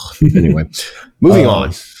 Anyway, moving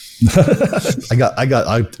on.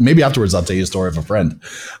 I maybe afterwards I'll tell you a story of a friend.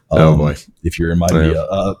 Oh boy, if you remind me,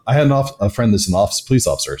 I had a friend that's an police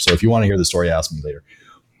officer. So if you want to hear the story, ask me later.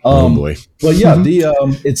 Oh boy, but yeah,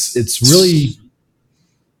 it's really,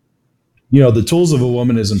 the tools of a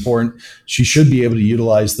woman is important. She should be able to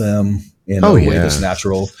utilize them in a way that's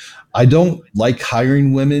natural. I don't like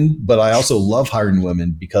hiring women, but I also love hiring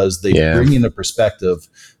women because they bring in a perspective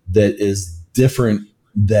that is different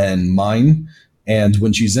than mine. And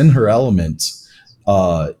when she's in her element,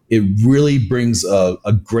 it really brings a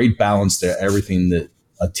great balance to everything that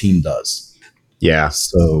a team does. Yeah.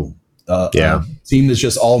 So a team that's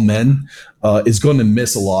just all men is going to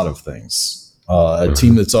miss a lot of things. A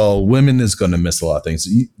team that's all women is going to miss a lot of things.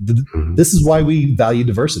 This is why we value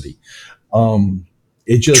diversity.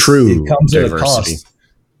 It comes at a cost.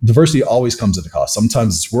 Diversity always comes at a cost.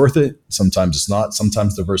 Sometimes it's worth it. Sometimes it's not.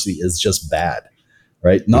 Sometimes diversity is just bad,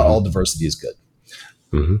 right? Not all diversity is good.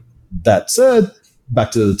 That said,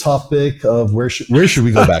 back to the topic of where should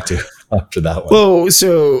we go back to after that one? Well,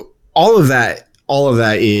 so all of that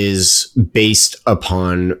is based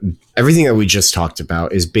upon everything that we just talked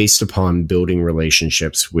about is based upon building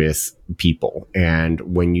relationships with people. And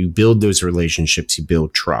when you build those relationships, you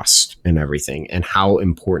build trust and everything, and how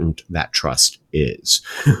important that trust is.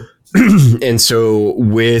 And so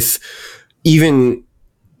with even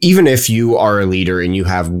if you are a leader and you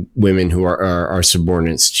have women who are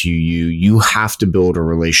subordinates to you, you have to build a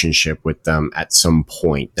relationship with them at some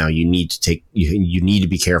point. Now you need to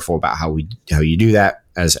be careful about how you do that,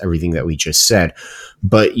 as everything that we just said,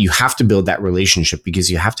 but you have to build that relationship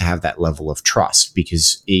because you have to have that level of trust,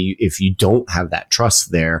 because if you don't have that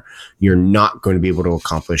trust there, you're not going to be able to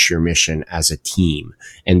accomplish your mission as a team.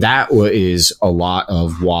 And that is a lot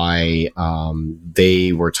of why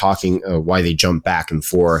they were talking, why they jump back and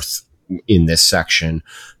forth in this section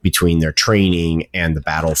between their training and the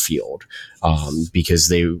battlefield,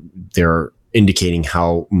 because they're indicating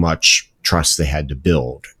how much trust they had to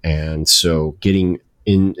build. And so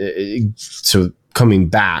coming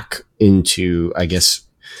back into, I guess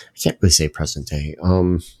I can't really say present day,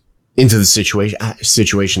 into the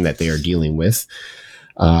situation that they are dealing with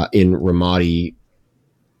in Ramadi.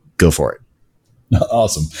 Go for it.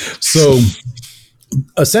 Awesome. So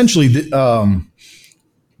essentially, the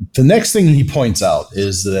next thing he points out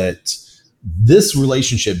is that this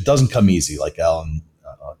relationship doesn't come easy, like Alan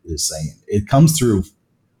is saying. It comes through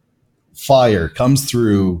fire, comes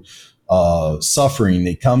through suffering.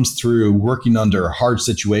 It comes through working under hard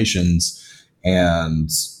situations and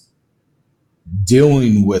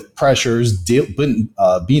dealing with pressures,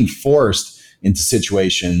 being forced into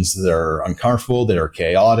situations that are uncomfortable, that are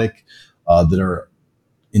chaotic, that are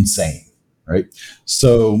insane, right?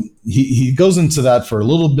 So he goes into that for a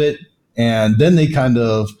little bit, and then they kind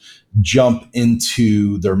of jump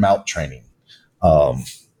into their mount training.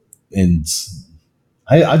 And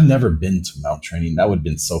I've never been to mount training. That would have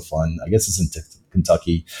been so fun. I guess it's in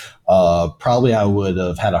Kentucky. Probably I would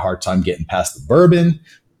have had a hard time getting past the bourbon,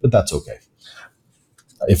 but that's okay.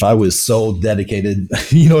 If I was so dedicated,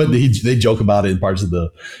 you know, they joke about it in parts of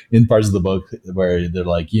the book where they're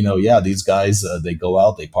like, these guys, they go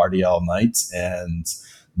out, they party all night, and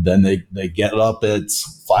then they get up at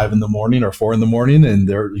 5 a.m. or 4 a.m, and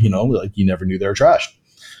they're, like you never knew they were trashed.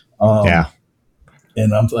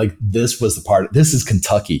 And I'm like, this is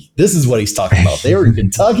Kentucky. This is what he's talking about. They were in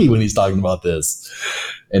Kentucky when he's talking about this.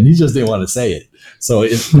 And he just didn't want to say it. So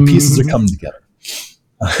the pieces are coming together.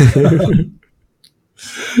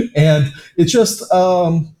 And it's just,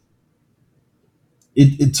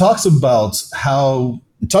 it talks about some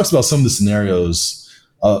of the scenarios,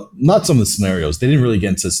 not some of the scenarios. They didn't really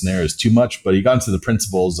get into scenarios too much, but he got into the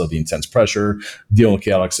principles of the intense pressure, dealing with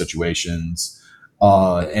chaotic situations,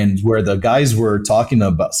 and where the guys were talking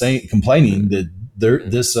about complaining that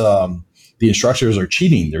the instructors are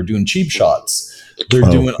cheating. They're doing cheap shots. They're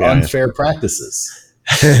doing unfair practices.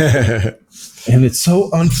 And it's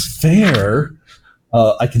so unfair.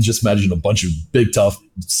 I can just imagine a bunch of big, tough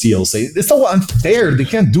SEALs say, it's so unfair. They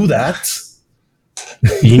can't do that.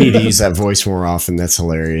 You need to use that voice more often. That's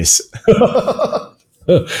hilarious.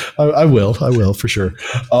 I will for sure.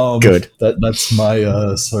 Good. That's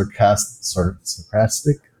my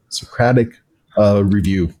Socratic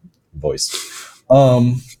review voice.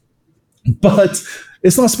 But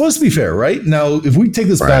it's not supposed to be fair, right? Now, if we take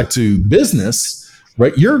this back to business,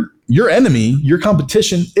 right? Your enemy, your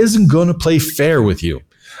competition isn't going to play fair with you.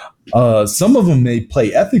 Some of them may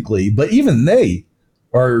play ethically, but even they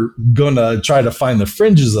are going to try to find the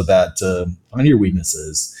fringes of that to find your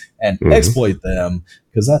weaknesses and exploit them,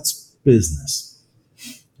 because that's business,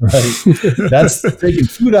 right? That's taking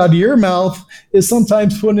food out of your mouth is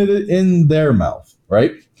sometimes putting it in their mouth,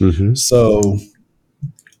 right? So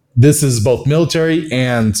this is both military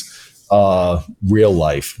and real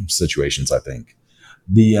life situations, I think.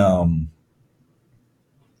 The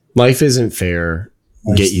life isn't fair.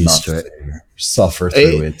 Get used to it. Suffer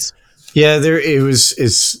through it. Yeah,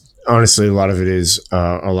 it's honestly, a lot of it is,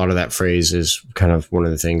 a lot of that phrase is kind of one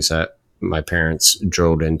of the things that my parents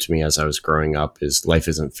drilled into me as I was growing up is life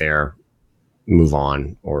isn't fair, move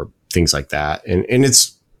on, or things like that. And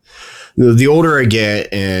it's, the older I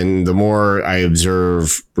get and the more I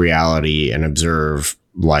observe reality and observe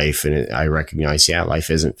life, and I recognize, yeah, life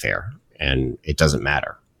isn't fair and it doesn't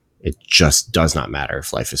matter. It just does not matter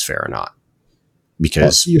if life is fair or not,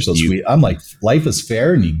 because you're so sweet. I'm like, life is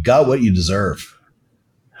fair and you got what you deserve.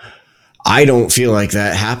 I don't feel like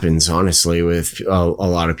that happens, honestly, with a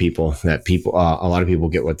lot of people. That people, a lot of people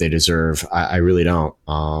get what they deserve. I really don't.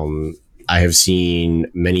 I have seen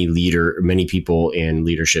many people in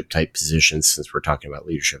leadership type positions, since we're talking about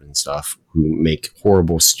leadership and stuff, who make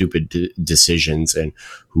horrible, stupid decisions and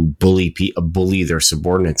who bully their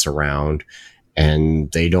subordinates around,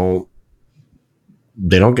 and they don't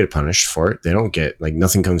get punished for it. They don't get, like,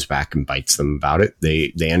 nothing comes back and bites them about it.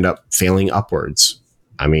 They end up failing upwards.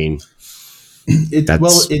 I mean,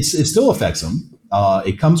 it still affects them.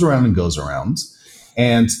 It comes around and goes around.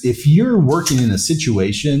 And if you're working in a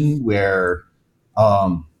situation where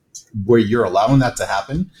you're allowing that to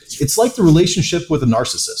happen, it's like the relationship with a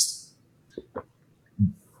narcissist.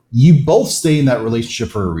 You both stay in that relationship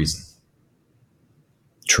for a reason.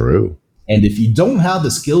 True. And if you don't have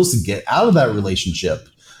the skills to get out of that relationship,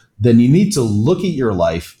 then you need to look at your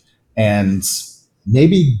life and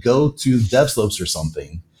maybe go to Dev Slopes or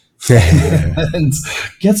something and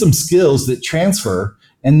get some skills that transfer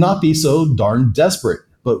and not be so darn desperate.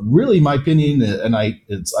 But really, my opinion, and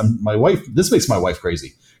my wife, this makes my wife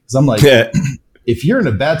crazy, because I'm like, if you're in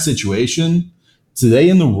a bad situation today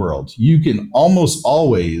in the world, you can almost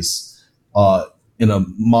always, in a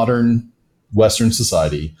modern Western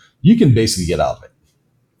society, you can basically get out of it.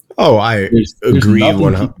 Oh, I agree.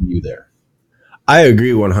 There's keeping you there. I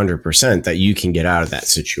agree 100% that you can get out of that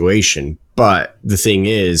situation. But the thing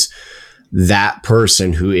is, that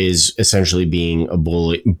person who is essentially being a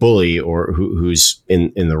bully or who's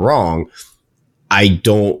in the wrong,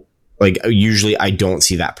 usually I don't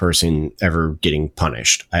see that person ever getting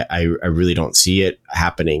punished. I really don't see it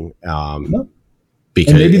happening. No.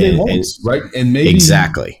 Because and maybe they won't, right? And maybe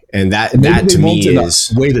exactly, and that to me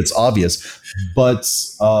is a way that's obvious. But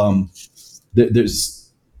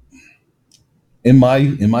there's in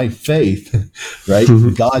my faith, right?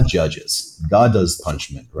 God judges. God does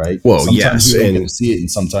punishment, right? Well, sometimes yes, we don't get to see it, and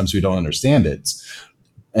sometimes we don't understand it.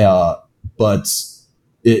 But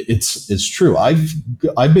it's true. I've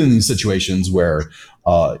been in these situations where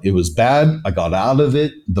it was bad. I got out of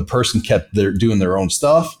it. The person kept doing their own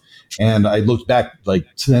stuff. And I looked back like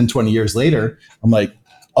 10, 20 years later. I'm like,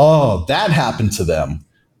 oh, that happened to them.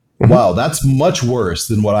 Wow, that's much worse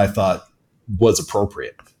than what I thought was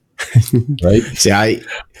appropriate. Right? See,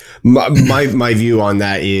 my view on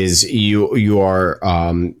that is you are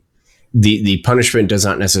the punishment does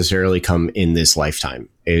not necessarily come in this lifetime.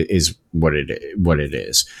 Is what it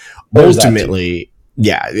is. There's ultimately,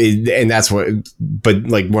 yeah, and that's what. But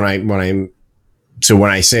like when I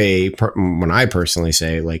personally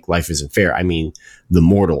say like life isn't fair, I mean the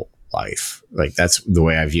mortal life. Like that's the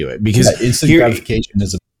way I view it, because instant gratification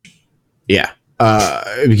is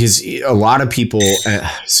because a lot of people.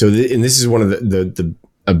 And this is one of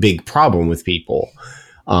a big problem with people.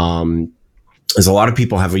 Is a lot of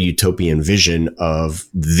people have a utopian vision of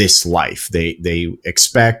this life. They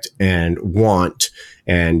expect and want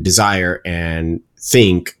and desire and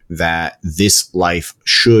think that this life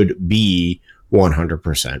should be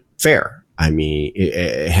 100% fair. I mean,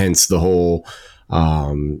 hence the whole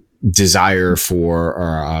desire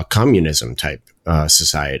for communism type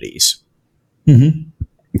societies. Mm-hmm.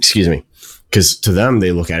 Excuse me. Because to them,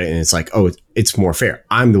 they look at it and it's like, oh, it's more fair.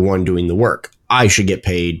 I'm the one doing the work. I should get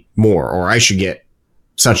paid more, or I should get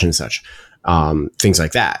such and such. Things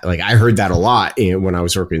like that. Like I heard that a lot when I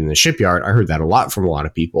was working in the shipyard. I heard that a lot from a lot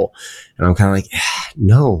of people. And I'm kind of like,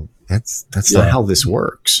 no, that's not how this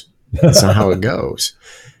works. That's not how it goes.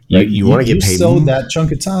 You want to get paid. You sold that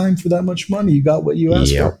chunk of time for that much money. You got what you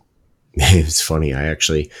asked for. It's funny. I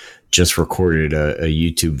actually just recorded a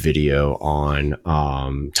YouTube video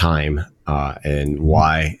on time and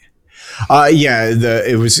why.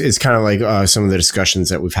 It's kind of like some of the discussions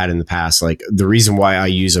that we've had in the past. Like the reason why I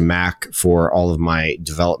use a Mac for all of my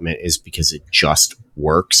development is because it just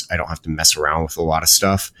works. I don't have to mess around with a lot of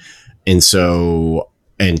stuff, and so.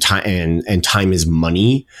 And time is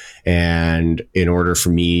money. And in order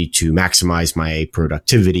for me to maximize my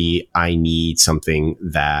productivity, I need something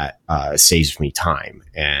that saves me time,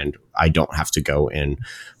 and I don't have to go and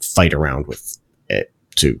fight around with it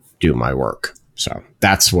to do my work. So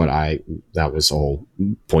that was the whole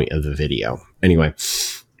point of the video. Anyway,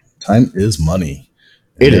 time is money.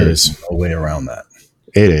 It There's is. no way around that.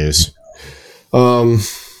 It is.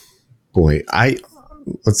 Boy,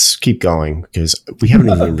 let's keep going because we haven't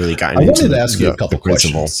even really gotten I into wanted to ask you a couple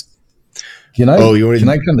principle. questions. Can I? Oh, Can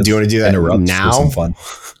I kind of do you want to do that interrupt now? for some fun?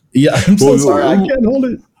 Yeah, I'm so sorry. I can't hold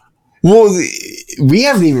it. Well, we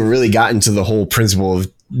haven't even really gotten to the whole principle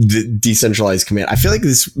of decentralized command. I feel like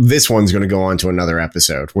this one's going to go on to another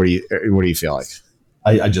episode. What do you feel like?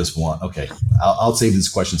 I just want, okay, I'll save these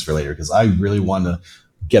questions for later because I really want to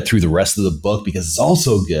get through the rest of the book because it's all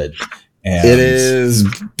so good. And it is,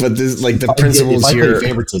 but this, like the principles here. If I play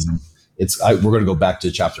favoritism, we're going to go back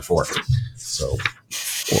to chapter 4. So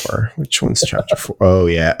 4. Which one's chapter 4? Oh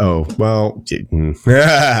yeah. Oh well.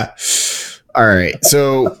 All right.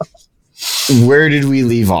 So where did we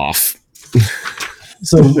leave off?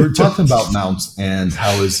 So we're talking about mounts and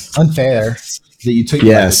how it's unfair that you took.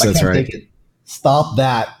 Yes, that's right. Take it. Stop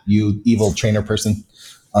that, you evil trainer person,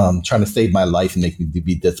 trying to save my life and make me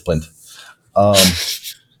be disciplined.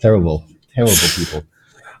 Terrible people.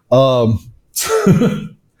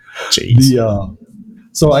 Jeez.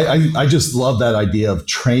 So I just love that idea of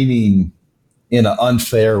training in an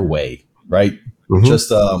unfair way, right? Mm-hmm.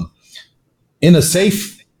 Just in a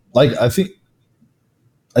safe, like I think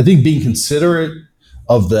being considerate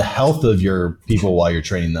of the health of your people while you're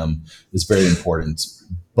training them is very important.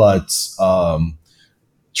 But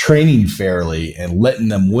training fairly and letting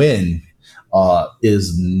them win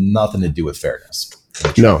is nothing to do with fairness.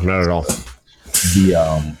 No, not at all.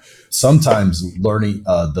 Sometimes learning,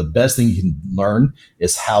 the best thing you can learn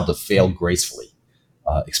is how to fail gracefully,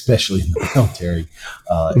 especially in the military,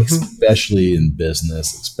 especially in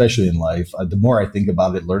business, especially in life. The more I think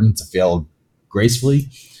about it, learning to fail gracefully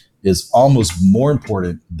is almost more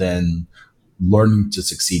important than learning to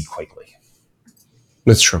succeed quickly.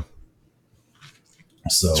 That's true.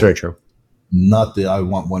 So it's very true. Not that I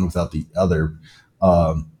want one without the other.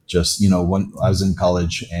 Just, when I was in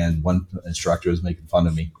college and one instructor was making fun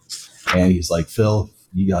of me and he's like, Phil,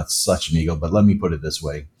 you got such an ego, but let me put it this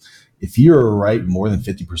way. If you were right more than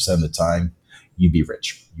 50% of the time, you'd be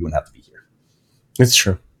rich. You wouldn't have to be here. It's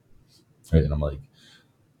true. Right? And I'm like,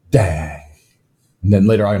 dang. And then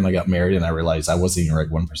later on, I got married and I realized I wasn't even right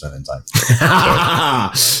 1% of the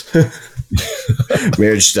time.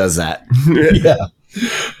 Marriage does that. Yeah.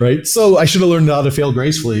 Right. So I should have learned how to fail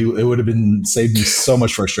gracefully. It would have saved me so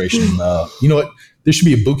much frustration. You know what? There should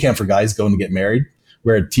be a boot camp for guys going to get married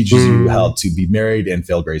where it teaches you how to be married and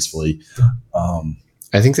fail gracefully.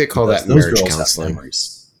 I think they call that marriage counseling.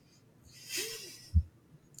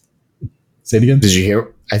 Say it again. Did you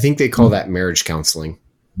hear? I think they call that marriage counseling.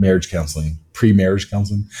 Marriage counseling, pre-marriage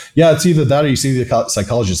counseling. Yeah, it's either that or you see the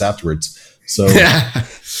psychologist afterwards. So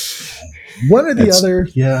one or the other.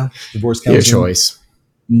 Yeah, divorce counseling. Your choice.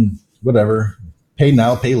 Whatever. Pay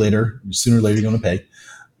now, pay later. Sooner or later, you're going to pay.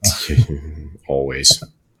 Always.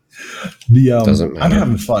 Doesn't matter. I'm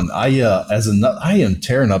having fun. I am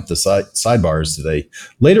tearing up the sidebars today.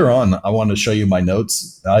 Later on, I want to show you my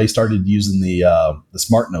notes. I started using the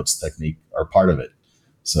Smart Notes technique, or part of it.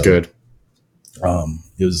 So good.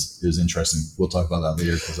 It was interesting. We'll talk about that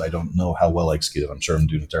later because I don't know how well I executed. I'm sure I'm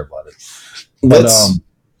doing terrible at it. But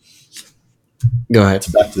go ahead.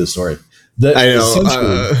 Back to the story. I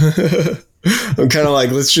know. I'm kind of like,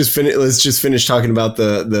 let's just finish talking about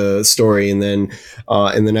the story, and then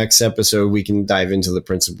in the next episode we can dive into the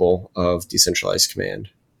principle of decentralized command,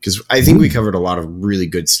 because I think we covered a lot of really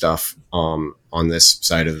good stuff on this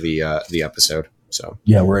side of the episode. So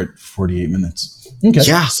yeah, we're at 48 minutes. Okay.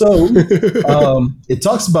 Yeah. So it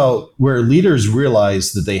talks about where leaders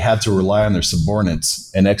realized that they had to rely on their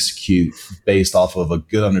subordinates and execute based off of a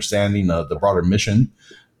good understanding of the broader mission.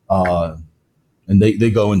 And they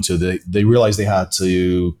go into they realize they had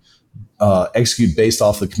to execute based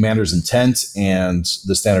off the commander's intent and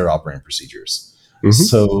the standard operating procedures. Mm-hmm.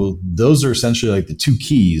 So those are essentially like the two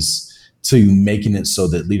keys to making it so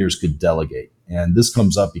that leaders could delegate. And this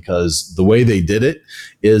comes up because the way they did it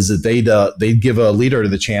is that they'd give a leader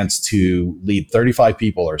the chance to lead 35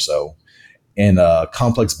 people or so in a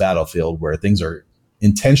complex battlefield where things are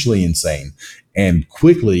intentionally insane, and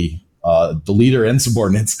quickly the leader and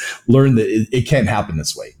subordinates learn that it can't happen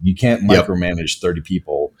this way. You can't micromanage 30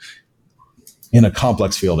 people in a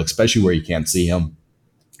complex field, especially where you can't see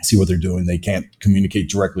what they're doing. They can't communicate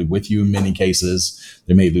directly with you in many cases.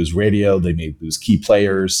 They may lose radio. They may lose key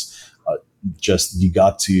players. You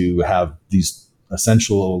got to have these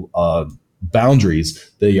essential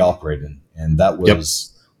boundaries that he operated in. And that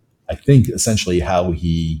was, I think, essentially how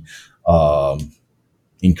he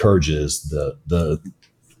encourages the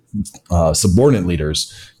subordinate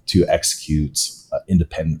leaders to execute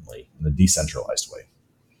independently in a decentralized way.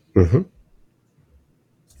 Mm-hmm.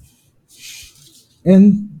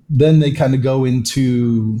 And then they kind of go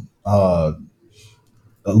into a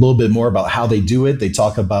little bit more about how they do it. They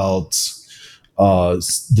talk about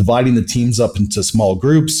dividing the teams up into small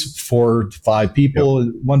groups, 4 to 5 Yep. people.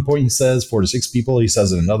 At one point, he says 4 to 6 people. He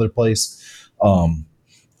says in another place.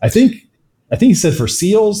 I think he said for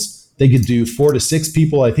SEALs they could do 4 to 6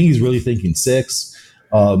 people. I think he's really thinking 6.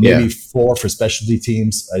 Maybe 4 for specialty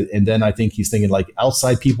teams, and then I think he's thinking like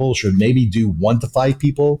outside people should maybe do 1 to 5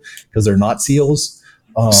 people because they're not SEALs.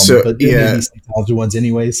 But maybe some talented ones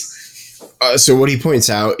anyways. So what he points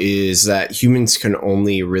out is that humans can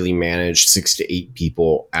only really manage 6 to 8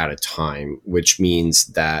 people at a time, which means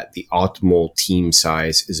that the optimal team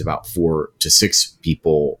size is about 4 to 6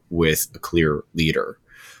 people with a clear leader.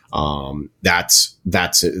 That's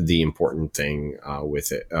the important thing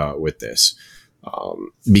with it with this.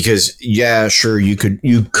 Because sure, you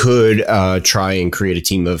could try and create a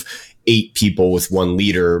team of 8 people with 1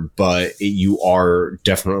 leader, but you are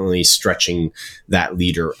definitely stretching that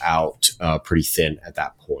leader out pretty thin at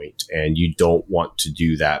that point. And you don't want to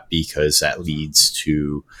do that because that leads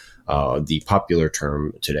to the popular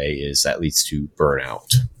term today is that leads to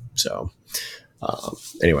burnout. So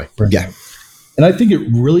anyway, yeah. And I think it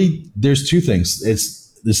really, there's 2 things.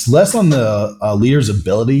 It's less on the leader's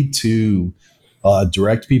ability to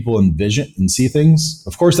direct people and vision and see things.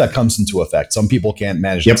 Of course, that comes into effect. Some people can't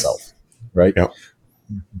manage themselves, right? Yep.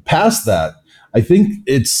 Past that, I think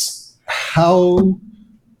it's how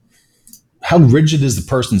rigid is the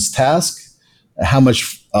person's task, how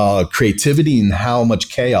much creativity and how much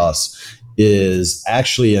chaos is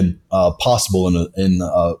actually possible in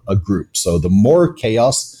a group. So the more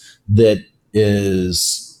chaos that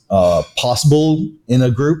is possible in a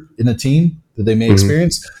group, in a team that they may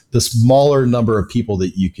experience, the smaller number of people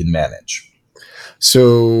that you can manage.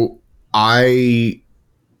 So I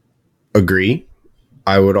agree.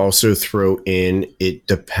 I would also throw in, it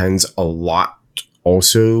depends a lot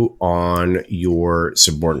also on your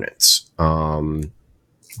subordinates.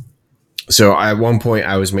 So at one point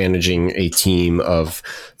I was managing a team of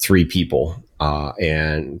 3 people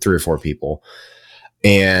and 3 or 4 people.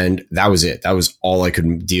 And that was it. That was all I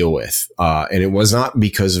could deal with. And it was not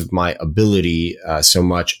because of my ability so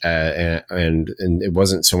much. And it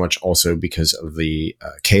wasn't so much also because of the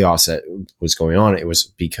chaos that was going on. It was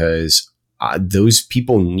because those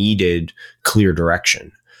people needed clear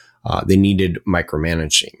direction. They needed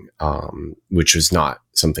micromanaging, which was not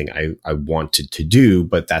something I wanted to do,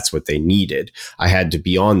 but that's what they needed. I had to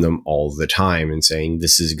be on them all the time and saying,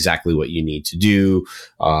 this is exactly what you need to do.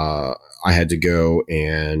 I had to go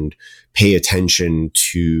and pay attention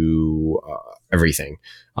to everything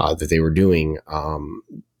that they were doing.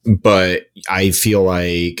 But I feel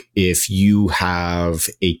like if you have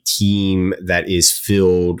a team that is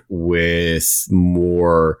filled with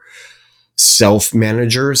more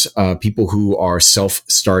self-managers, people who are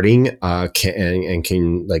self-starting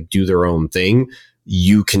can like do their own thing,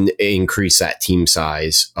 you can increase that team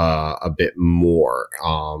size a bit more.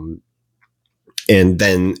 And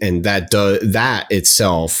that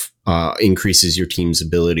itself increases your team's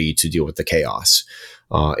ability to deal with the chaos.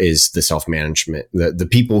 Is the self-management, the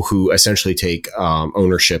people who essentially take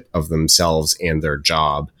ownership of themselves and their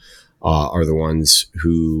job are the ones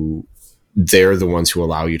who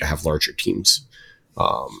allow you to have larger teams.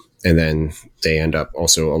 And then they end up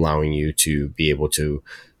also allowing you to be able to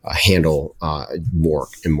handle more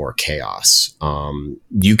and more chaos.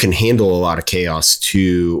 You can handle a lot of chaos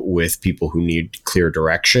too with people who need clear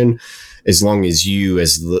direction, as long as you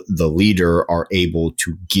as the leader are able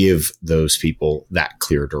to give those people that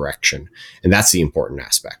clear direction. And that's the important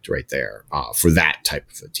aspect right there for that type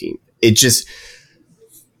of a team.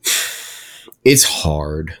 It's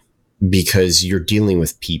hard because you're dealing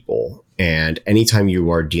with people, and anytime you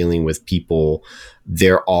are dealing with people,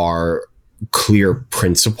 there are clear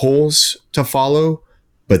principles to follow,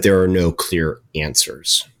 but there are no clear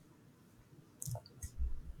answers.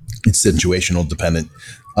 It's situational dependent.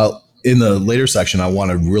 In the later section, I want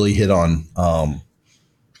to really hit on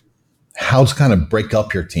how to kind of break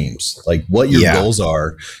up your teams, like what your goals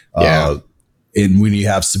are. And when you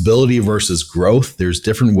have stability versus growth, there's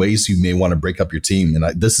different ways you may want to break up your team.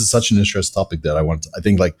 And this is such an interesting topic that I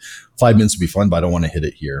think like 5 minutes would be fun, but I don't want to hit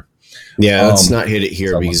it here. Yeah, let's not hit it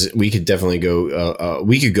here because we could definitely go.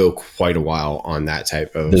 We could go quite a while on that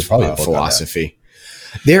type of philosophy.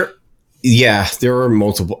 There are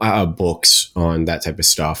multiple books on that type of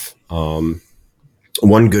stuff.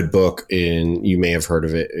 One good book, and you may have heard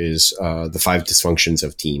of it, is The 5 Dysfunctions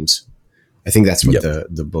of Teams. I think that's what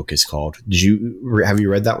the book is called. Have you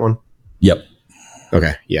read that one? Yep.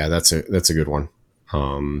 Okay. Yeah, that's a good one.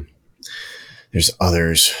 There's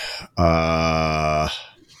others.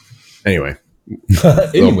 Anyway,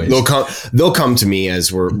 Anyways, they'll come to me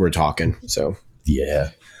as we're talking. So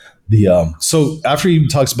yeah. So after he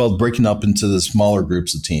talks about breaking up into the smaller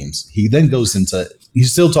groups of teams, he then goes into,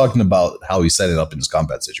 he's still talking about how he's setting up in his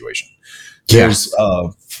combat situation. There's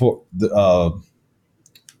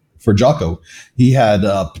for Jocko, he had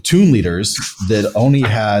platoon leaders that only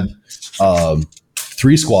had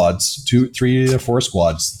 3 squads, 3 or 4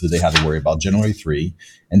 squads that they had to worry about, generally 3,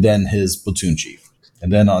 and then his platoon chief.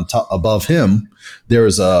 And then on top, above him, there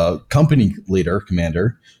was a company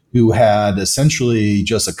commander, who had essentially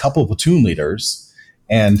just a couple of platoon leaders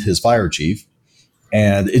and his fire chief.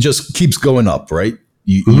 And it just keeps going up, right?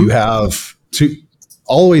 You have 2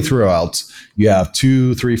 all the way throughout. You have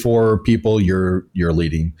 2, 3, 4 people you're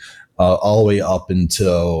leading, all the way up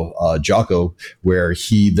until Jocko, where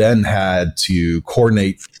he then had to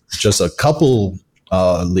coordinate just a couple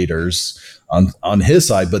leaders on his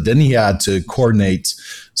side, but then he had to coordinate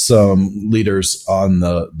some leaders on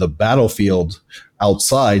the battlefield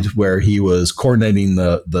outside, where he was coordinating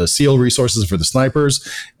the SEAL resources for the snipers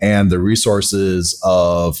and the resources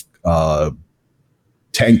of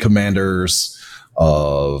tank commanders,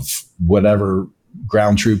 of whatever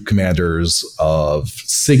ground troop commanders, of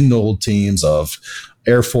signal teams, of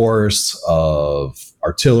Air Force, of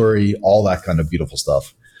artillery, all that kind of beautiful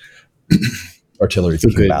stuff. Artillery for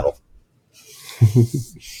battle.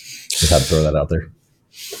 Just had to throw that out there.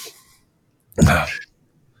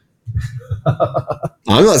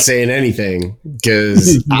 I'm not saying anything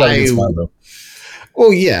because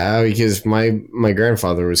well, yeah, because my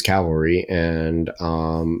grandfather was cavalry, and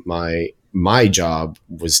my job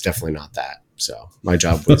was definitely not that. So my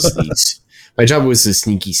job was the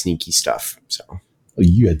sneaky stuff. So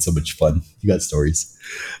you had so much fun. You got stories,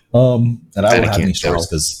 and I don't have any stories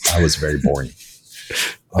because I was very boring.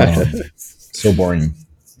 So boring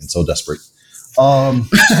and so desperate.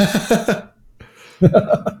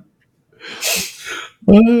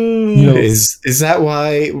 Is that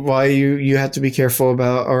why you have to be careful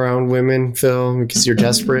around women, Phil? Because you're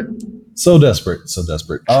desperate. So desperate.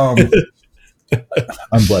 I'm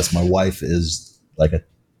blessed. My wife is like a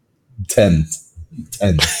 10.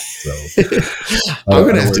 So I'm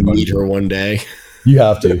gonna have to meet her one day. You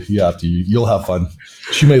have to. You'll have fun.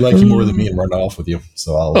 She may like you more than me and run off with you.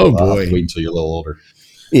 So I'll have to wait until you're a little older.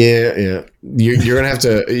 Yeah. You're gonna have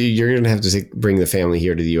to bring the family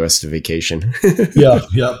here to the U.S. to vacation. yeah,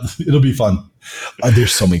 it'll be fun.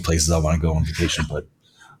 There's so many places I want to go on vacation, but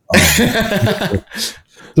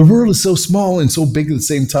the world is so small and so big at the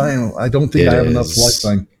same time. I don't think I have enough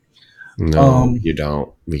lifetime. No, you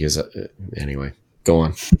don't. Because anyway, go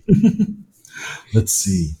on. Let's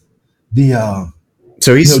see.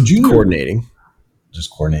 So he's coordinating. Just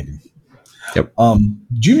coordinating. Yep.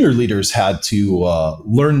 Junior leaders had to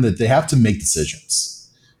learn that they have to make decisions.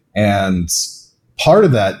 And part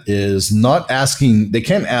of that is not asking, they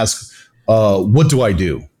can't ask, what do I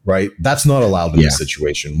do? Right? That's not allowed in this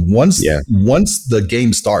situation. Once the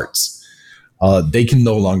game starts, they can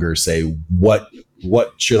no longer say, what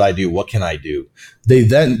should I do? What can I do? They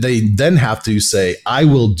then have to say, I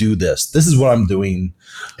will do this. This is what I'm doing.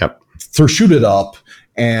 Yep. Shoot it up.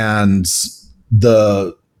 And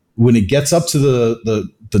when it gets up to the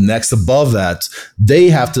next above that, they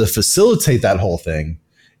have to facilitate that whole thing.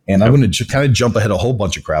 And I'm going to kind of jump ahead a whole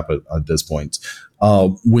bunch of crap at this point.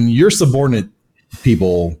 When your subordinate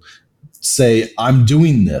people say, I'm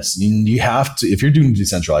doing this, you have to, if you're doing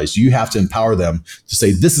decentralized, you have to empower them to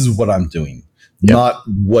say, this is what I'm doing, not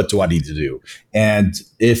what do I need to do. And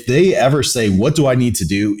if they ever say, what do I need to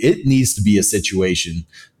do? It needs to be a situation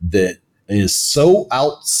that is so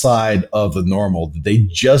outside of the normal that they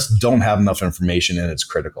just don't have enough information and it's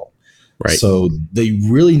critical. Right. So they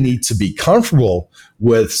really need to be comfortable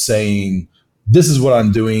with saying, this is what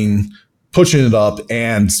I'm doing, pushing it up,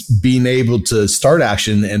 and being able to start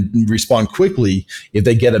action and respond quickly if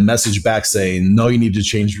they get a message back saying, no, you need to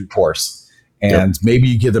change your course. And maybe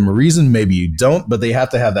you give them a reason, maybe you don't, but they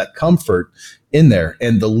have to have that comfort in there.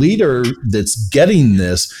 And the leader that's getting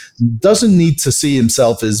this doesn't need to see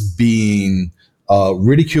himself as being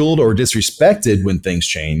ridiculed or disrespected when things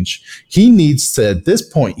change. He needs to, at this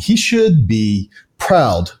point, he should be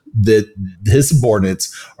proud that his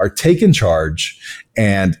subordinates are taking charge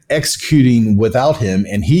and executing without him.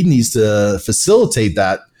 And he needs to facilitate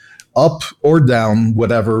that up or down,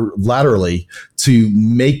 whatever, laterally to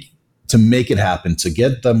make it happen, to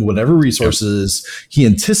get them whatever resources he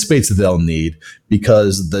anticipates that they'll need,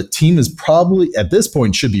 because the team is probably at this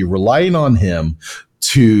point should be relying on him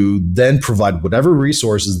to then provide whatever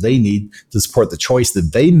resources they need to support the choice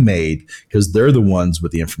that they made, because they're the ones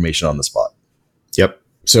with the information on the spot. Yep.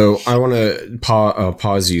 So I want to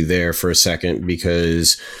pause you there for a second,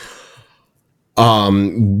 because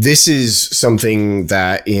this is something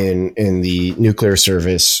that in the nuclear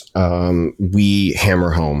service, we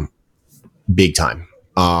hammer home big time.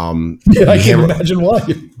 Yeah, I can imagine why.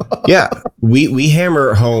 Yeah, we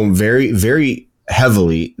hammer home very, very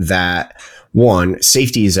heavily that, one,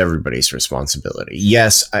 safety is everybody's responsibility.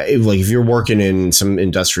 Yes, like if you're working in some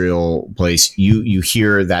industrial place, you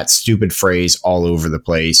hear that stupid phrase all over the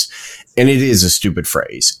place, and it is a stupid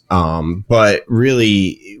phrase. But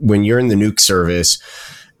really, when you're in the nuke service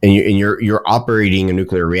and you're operating a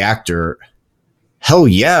nuclear reactor, hell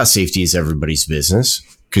yeah, safety is everybody's business.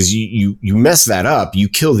 Because you mess that up, you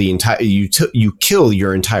kill the entire you kill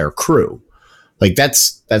your entire crew. Like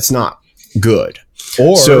that's not good.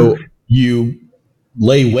 Or so you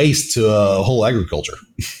lay waste to a whole agriculture.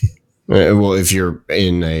 Well, if you're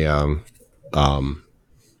in a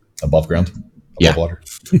above ground, above water,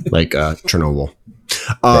 like Chernobyl.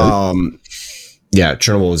 Right. Yeah,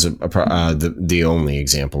 Chernobyl is the only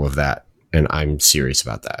example of that, and I'm serious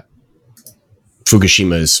about that.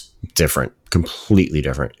 Fukushima is different, completely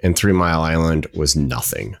different, and 3 Mile Island was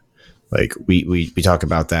nothing. Like we talk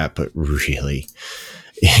about that, but really,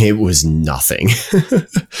 it was nothing. Separated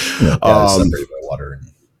by water.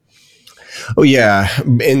 Oh yeah,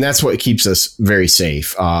 and that's what keeps us very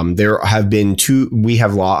safe. There have been we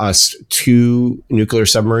have lost 2 nuclear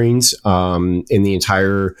submarines in the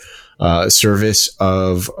entire service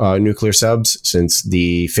of nuclear subs since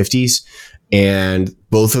the 50s. And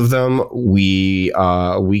both of them, we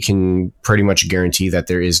can pretty much guarantee that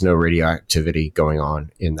there is no radioactivity going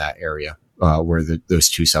on in that area where those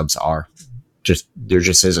 2 subs are. There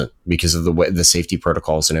just isn't, because of the safety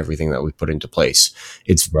protocols and everything that we put into place.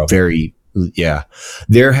 It's very, yeah.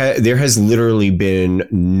 There has literally been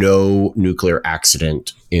no nuclear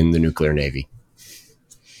accident in the nuclear Navy.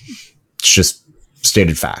 It's just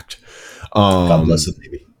stated fact. God bless the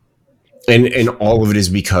Navy. And all of it is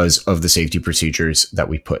because of the safety procedures that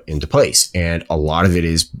we put into place. And a lot of it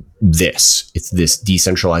is it's this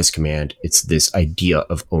decentralized command. It's this idea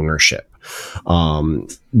of ownership.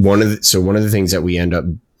 One of the things that we end up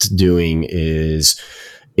doing is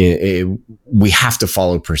we have to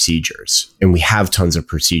follow procedures, and we have tons of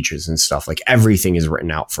procedures and stuff. Like everything is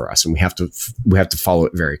written out for us, and we have to follow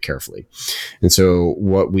it very carefully. And so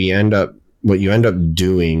what you end up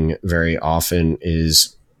doing very often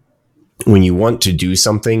is, when you want to do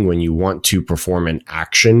something, when you want to perform an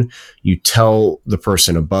action, you tell the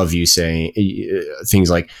person above you, saying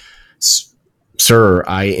things like, "Sir,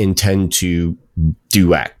 I intend to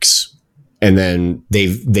do X," and then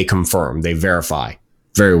they confirm, they verify.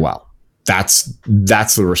 Very well. That's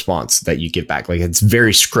the response that you get back. Like, it's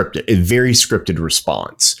very scripted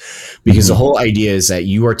response, because the whole idea is that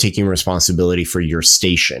you are taking responsibility for your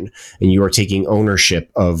station, and you are taking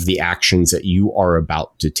ownership of the actions that you are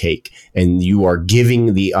about to take, and you are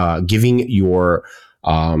giving your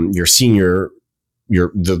senior,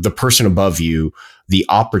 the person above you, the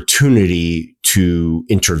opportunity to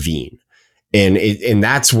intervene. And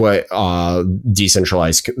that's what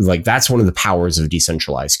decentralized, like, that's one of the powers of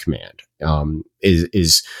decentralized command,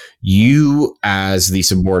 is you as the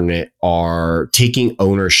subordinate are taking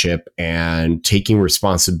ownership and taking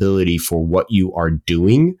responsibility for what you are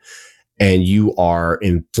doing, and you are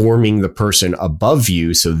informing the person above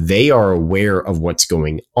you so they are aware of what's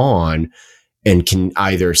going on and can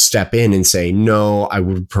either step in and say, "No, I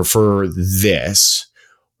would prefer this,"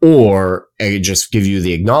 or I just give you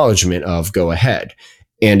the acknowledgement of "go ahead."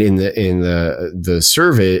 And in the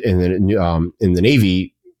service, in the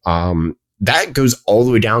Navy, that goes all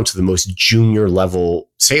the way down to the most junior level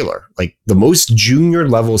sailor. Like, the most junior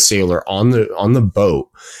level sailor on the boat,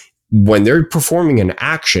 when they're performing an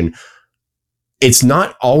action, it's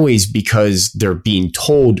not always because they're being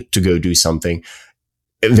told to go do something.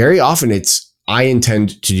 Very often it's, "I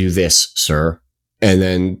intend to do this, sir." And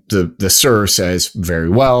then the sir says "very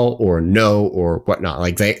well," or "no," or whatnot.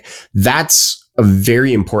 Like, that's a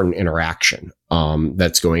very important interaction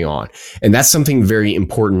that's going on. And that's something very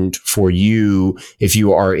important for you if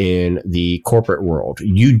you are in the corporate world.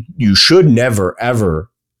 You should never, ever,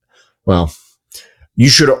 well, you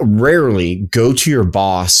should rarely go to your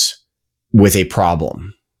boss with a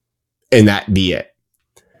problem and that be it.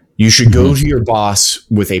 You should go to your boss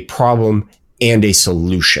with a problem and a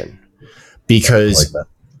solution. Because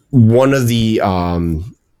one of the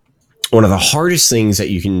hardest things that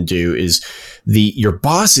you can do is, your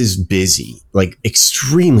boss is busy, like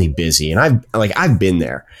extremely busy. And I've been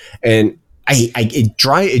there, and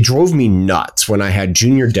it drove me nuts when I had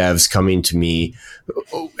junior devs coming to me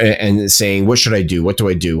and saying, what should I do? What do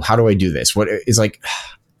I do? How do I do this? What is like,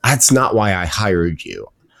 that's not why I hired you.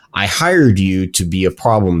 I hired you to be a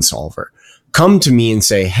problem solver. Come to me and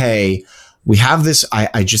say, hey, we have this.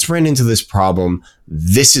 I just ran into this problem.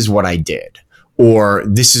 This is what I did, or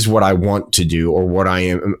this is what I want to do, or what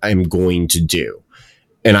I'm going to do.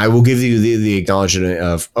 And I will give you the acknowledgement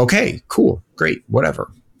of, okay, cool, great,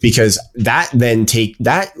 whatever. Because that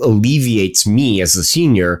alleviates me as the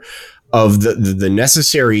senior of the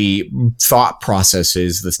necessary thought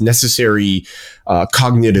processes, this necessary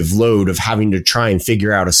cognitive load of having to try and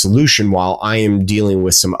figure out a solution while I am dealing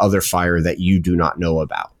with some other fire that you do not know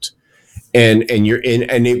about. And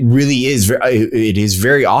it really is, it is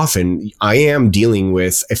very often I am dealing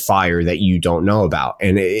with a fire that you don't know about.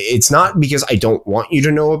 And it's not because I don't want you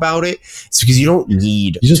to know about it. It's because you don't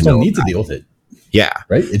need You just don't need to deal with it. Yeah.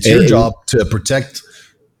 Right. It's your job to protect,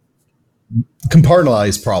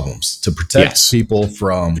 compartmentalize problems, to protect people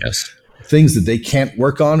from things that they can't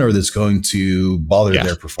work on or that's going to bother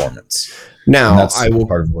their performance. Now, that's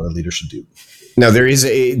part of what a leader should do. Now, there is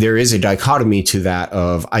a dichotomy to that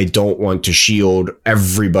of I don't want to shield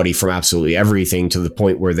everybody from absolutely everything to the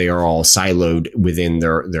point where they are all siloed within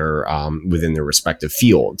their respective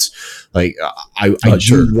fields. Like I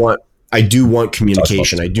do want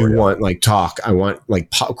communication. I do want like talk. I want like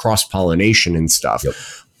cross-pollination and stuff. Yep.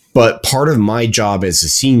 But part of my job as a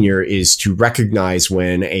senior is to recognize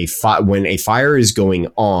when a fire is going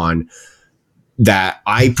on, that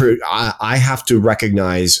I have to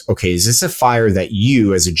recognize, okay, is this a fire that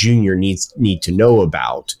you as a junior need to know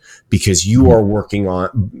about, because you are working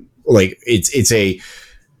on, like, it's a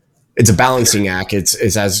balancing act. It's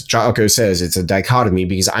as Jocko says, it's a dichotomy,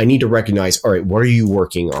 because I need to recognize, all right, what are you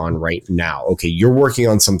working on right now? Okay, you're working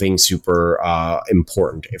on something super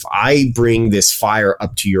important. If I bring this fire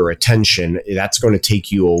up to your attention, that's going to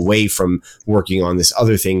take you away from working on this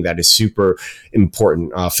other thing that is super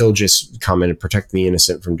important. Phil just commented, protect the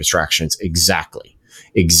innocent from distractions. Exactly.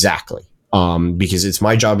 Because it's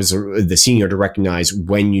my job as the senior to recognize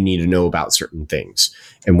when you need to know about certain things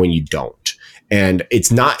and when you don't. And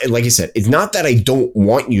it's not, like I said, it's not that I don't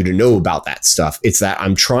want you to know about that stuff. It's that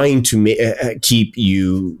I'm trying to keep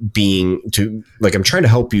you I'm trying to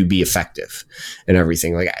help you be effective and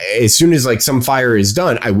everything. Like, as soon as like some fire is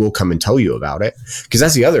done, I will come and tell you about it, because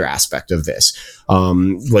that's the other aspect of this.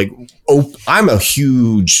 I'm a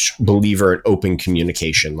huge believer in open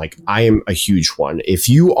communication. Like, I am a huge one. If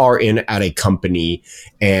you are at a company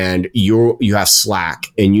and you have Slack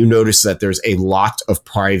and you notice that there's a lot of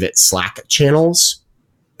private Slack channels,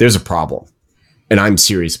 there's a problem. And I'm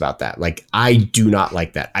serious about that. Like, I do not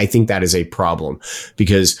like that. I think that is a problem,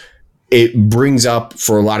 because it brings up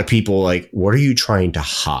for a lot of people, like, what are you trying to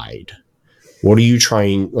hide? What are you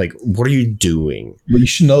doing? Well, you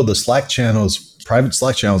should know the Slack channels, private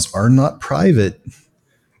Slack channels, are not private.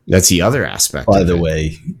 That's the other aspect. By the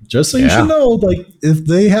way, just so you should know, like, if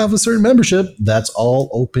they have a certain membership, that's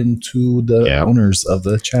all open to the owners of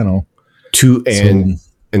the channel.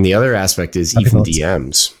 And the other aspect is even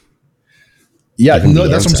DMs. Yeah, no,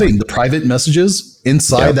 that's what I'm saying. The private messages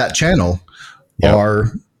inside that channel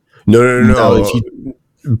are no.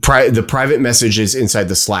 The private messages inside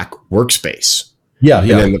the Slack workspace. Yeah. And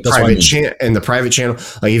then the private channel.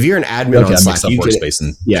 Like, if you're an admin on Slack, you can.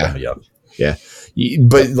 Yeah.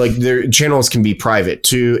 But like, their channels can be private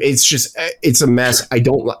too. It's a mess. I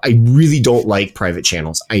really don't like private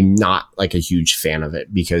channels. I'm not like a huge fan of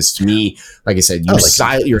it, because to me, like I said,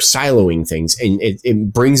 you're siloing things, and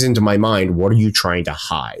it brings into my mind, what are you trying to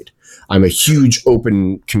hide? I'm a huge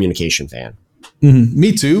open communication fan. Mm-hmm.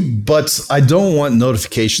 Me too, but I don't want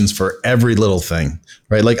notifications for every little thing,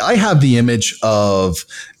 right? Like, I have the image of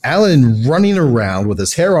Alan running around with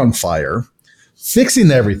his hair on fire, fixing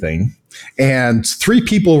everything, and 3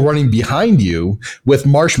 people running behind you with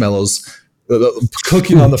marshmallows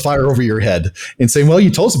cooking on the fire over your head and saying, well, you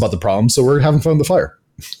told us about the problem, so we're having fun with the fire.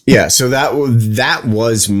 Yeah, so that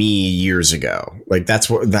was me years ago. Like, that's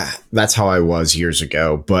how I was years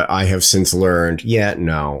ago. But I have since learned,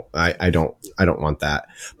 I don't want that.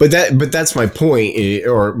 But that's my point.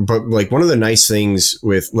 But like, one of the nice things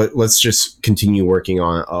with let's just continue working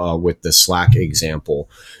on with the Slack example.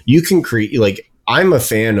 You can create, like, I'm a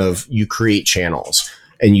fan of, you create channels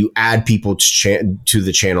and you add people to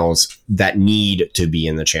the channels that need to be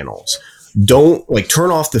in the channels. Don't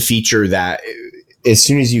turn off the feature that, as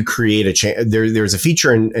soon as you create a channel, there's a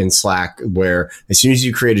feature in Slack where as soon as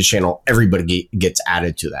you create a channel, everybody gets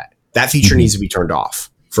added to that. That feature needs to be turned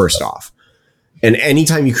off first off. And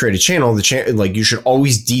anytime you create a channel, you should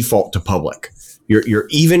always default to public. You're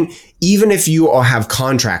even if you all have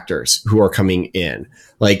contractors who are coming in,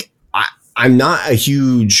 like I'm not a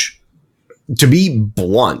huge, to be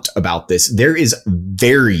blunt about this, there is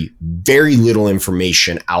very, very little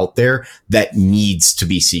information out there that needs to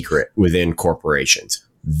be secret within corporations.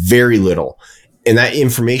 Very little. And that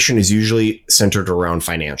information is usually centered around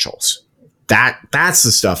financials. That's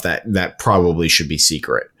the stuff that probably should be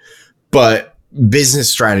secret. But business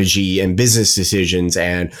strategy and business decisions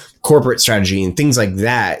and corporate strategy and things like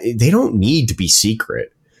that, they don't need to be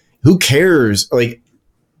secret. Who cares? Like,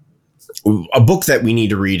 a book that we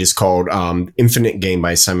need to read is called Infinite Game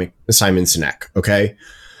by Simon Sinek. Okay.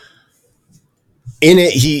 In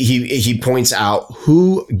it, he points out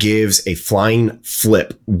who gives a flying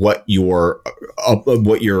flip what your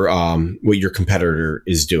competitor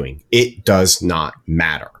is doing. It does not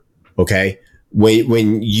matter. Okay.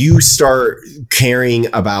 When you start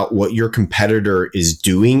caring about what your competitor is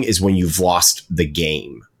doing is when you've lost the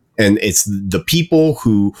game. And it's the people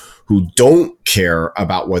who don't care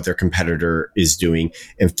about what their competitor is doing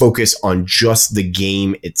and focus on just the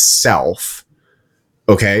game itself.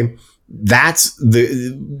 Okay. That's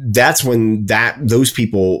when those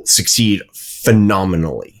people succeed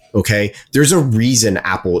phenomenally. Okay. There's a reason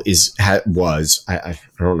Apple was, I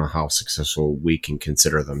don't know how successful we can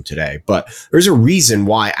consider them today, but there's a reason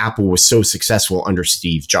why Apple was so successful under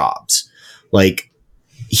Steve Jobs. Like,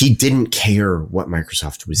 he didn't care what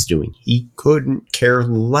Microsoft was doing. He couldn't care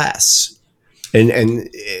less. And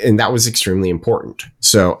that was extremely important.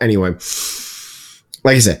 So anyway,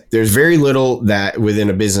 like I said, there's very little that within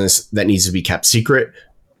a business that needs to be kept secret.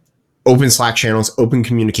 Open Slack channels, open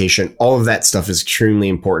communication, all of that stuff is extremely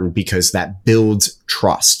important because that builds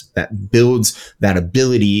trust. That builds that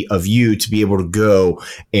ability of you to be able to go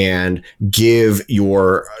and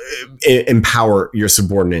empower your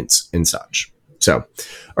subordinates and such. So,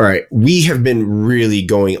 all right, we have been really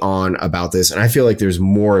going on about this, and I feel like there's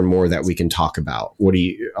more and more that we can talk about. What do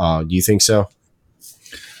you think so?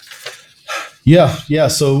 Yeah.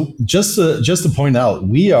 So just to point out,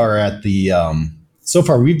 we are at the so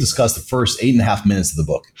far we've discussed the first 8.5 minutes of the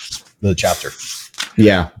book, the chapter.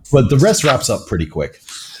 Yeah, but the rest wraps up pretty quick.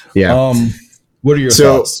 Yeah. What are your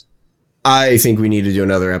thoughts? I think we need to do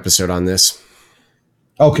another episode on this.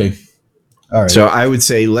 Okay. All right. So I would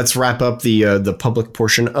say let's wrap up the public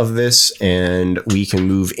portion of this, and we can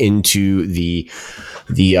move into the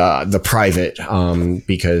private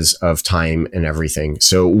because of time and everything.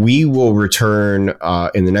 So we will return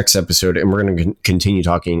in the next episode, and we're going to continue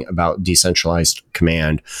talking about decentralized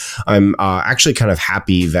command. I'm actually kind of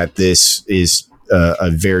happy that this is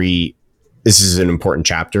this is an important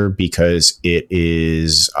chapter because it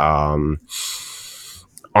is.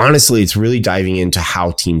 Honestly, it's really diving into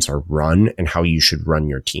how teams are run and how you should run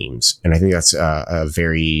your teams. And I think that's I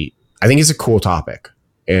think it's a cool topic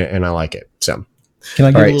and I like it. So can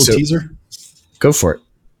I give a little teaser? Go for it.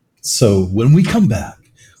 So when we come back,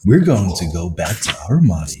 we're going to go back to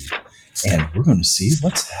Armati and we're going to see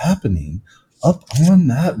what's happening up on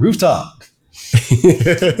that rooftop.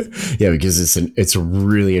 Yeah, because it's a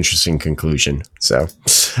really interesting conclusion. So,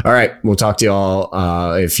 all right, we'll talk to you all.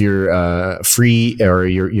 If you're free or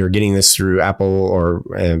you're getting this through Apple or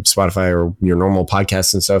Spotify or your normal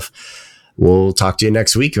podcasts and stuff, we'll talk to you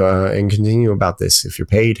next week and continue about this. If you're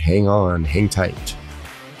paid, hang on, hang tight.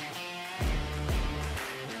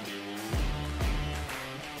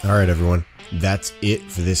 All right, everyone. That's it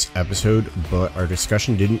for this episode, but our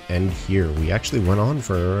discussion didn't end here. We actually went on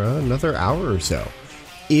for another hour or so.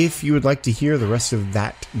 If you would like to hear the rest of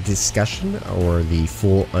that discussion or the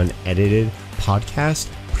full unedited podcast,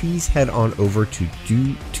 please head on over to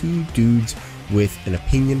two dudes with an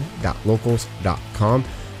opinion.locals.com.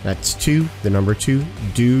 That's 2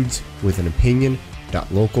 dudes with an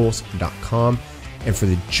opinion.locals.com. And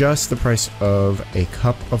for just the price of a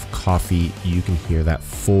cup of coffee, you can hear that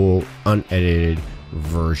full unedited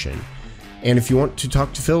version. And if you want to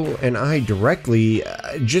talk to Phil and I directly,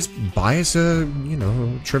 just buy us a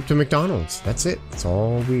trip to McDonald's. That's it. That's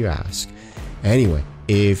all we ask. Anyway,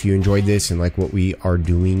 if you enjoyed this and like what we are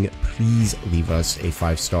doing, please leave us a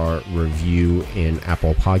 5-star review in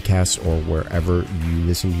Apple Podcasts or wherever you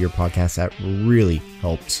listen to your podcast. That really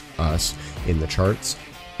helps us in the charts.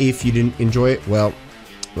 If you didn't enjoy it, well,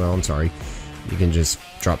 I'm sorry. You can just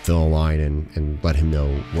drop Phil a line and let him know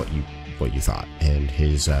what you thought. And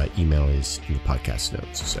his email is in the podcast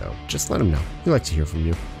notes. So just let him know. We'd like to hear from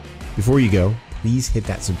you. Before you go, please hit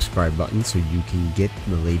that subscribe button so you can get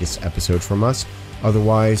the latest episode from us.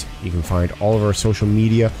 Otherwise, you can find all of our social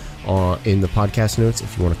media in the podcast notes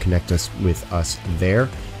if you want to connect us with us there.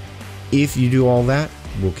 If you do all that,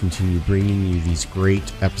 We'll continue bringing you these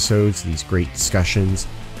great episodes, these great discussions.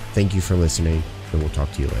 Thank you for listening, and we'll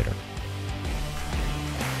talk to you later.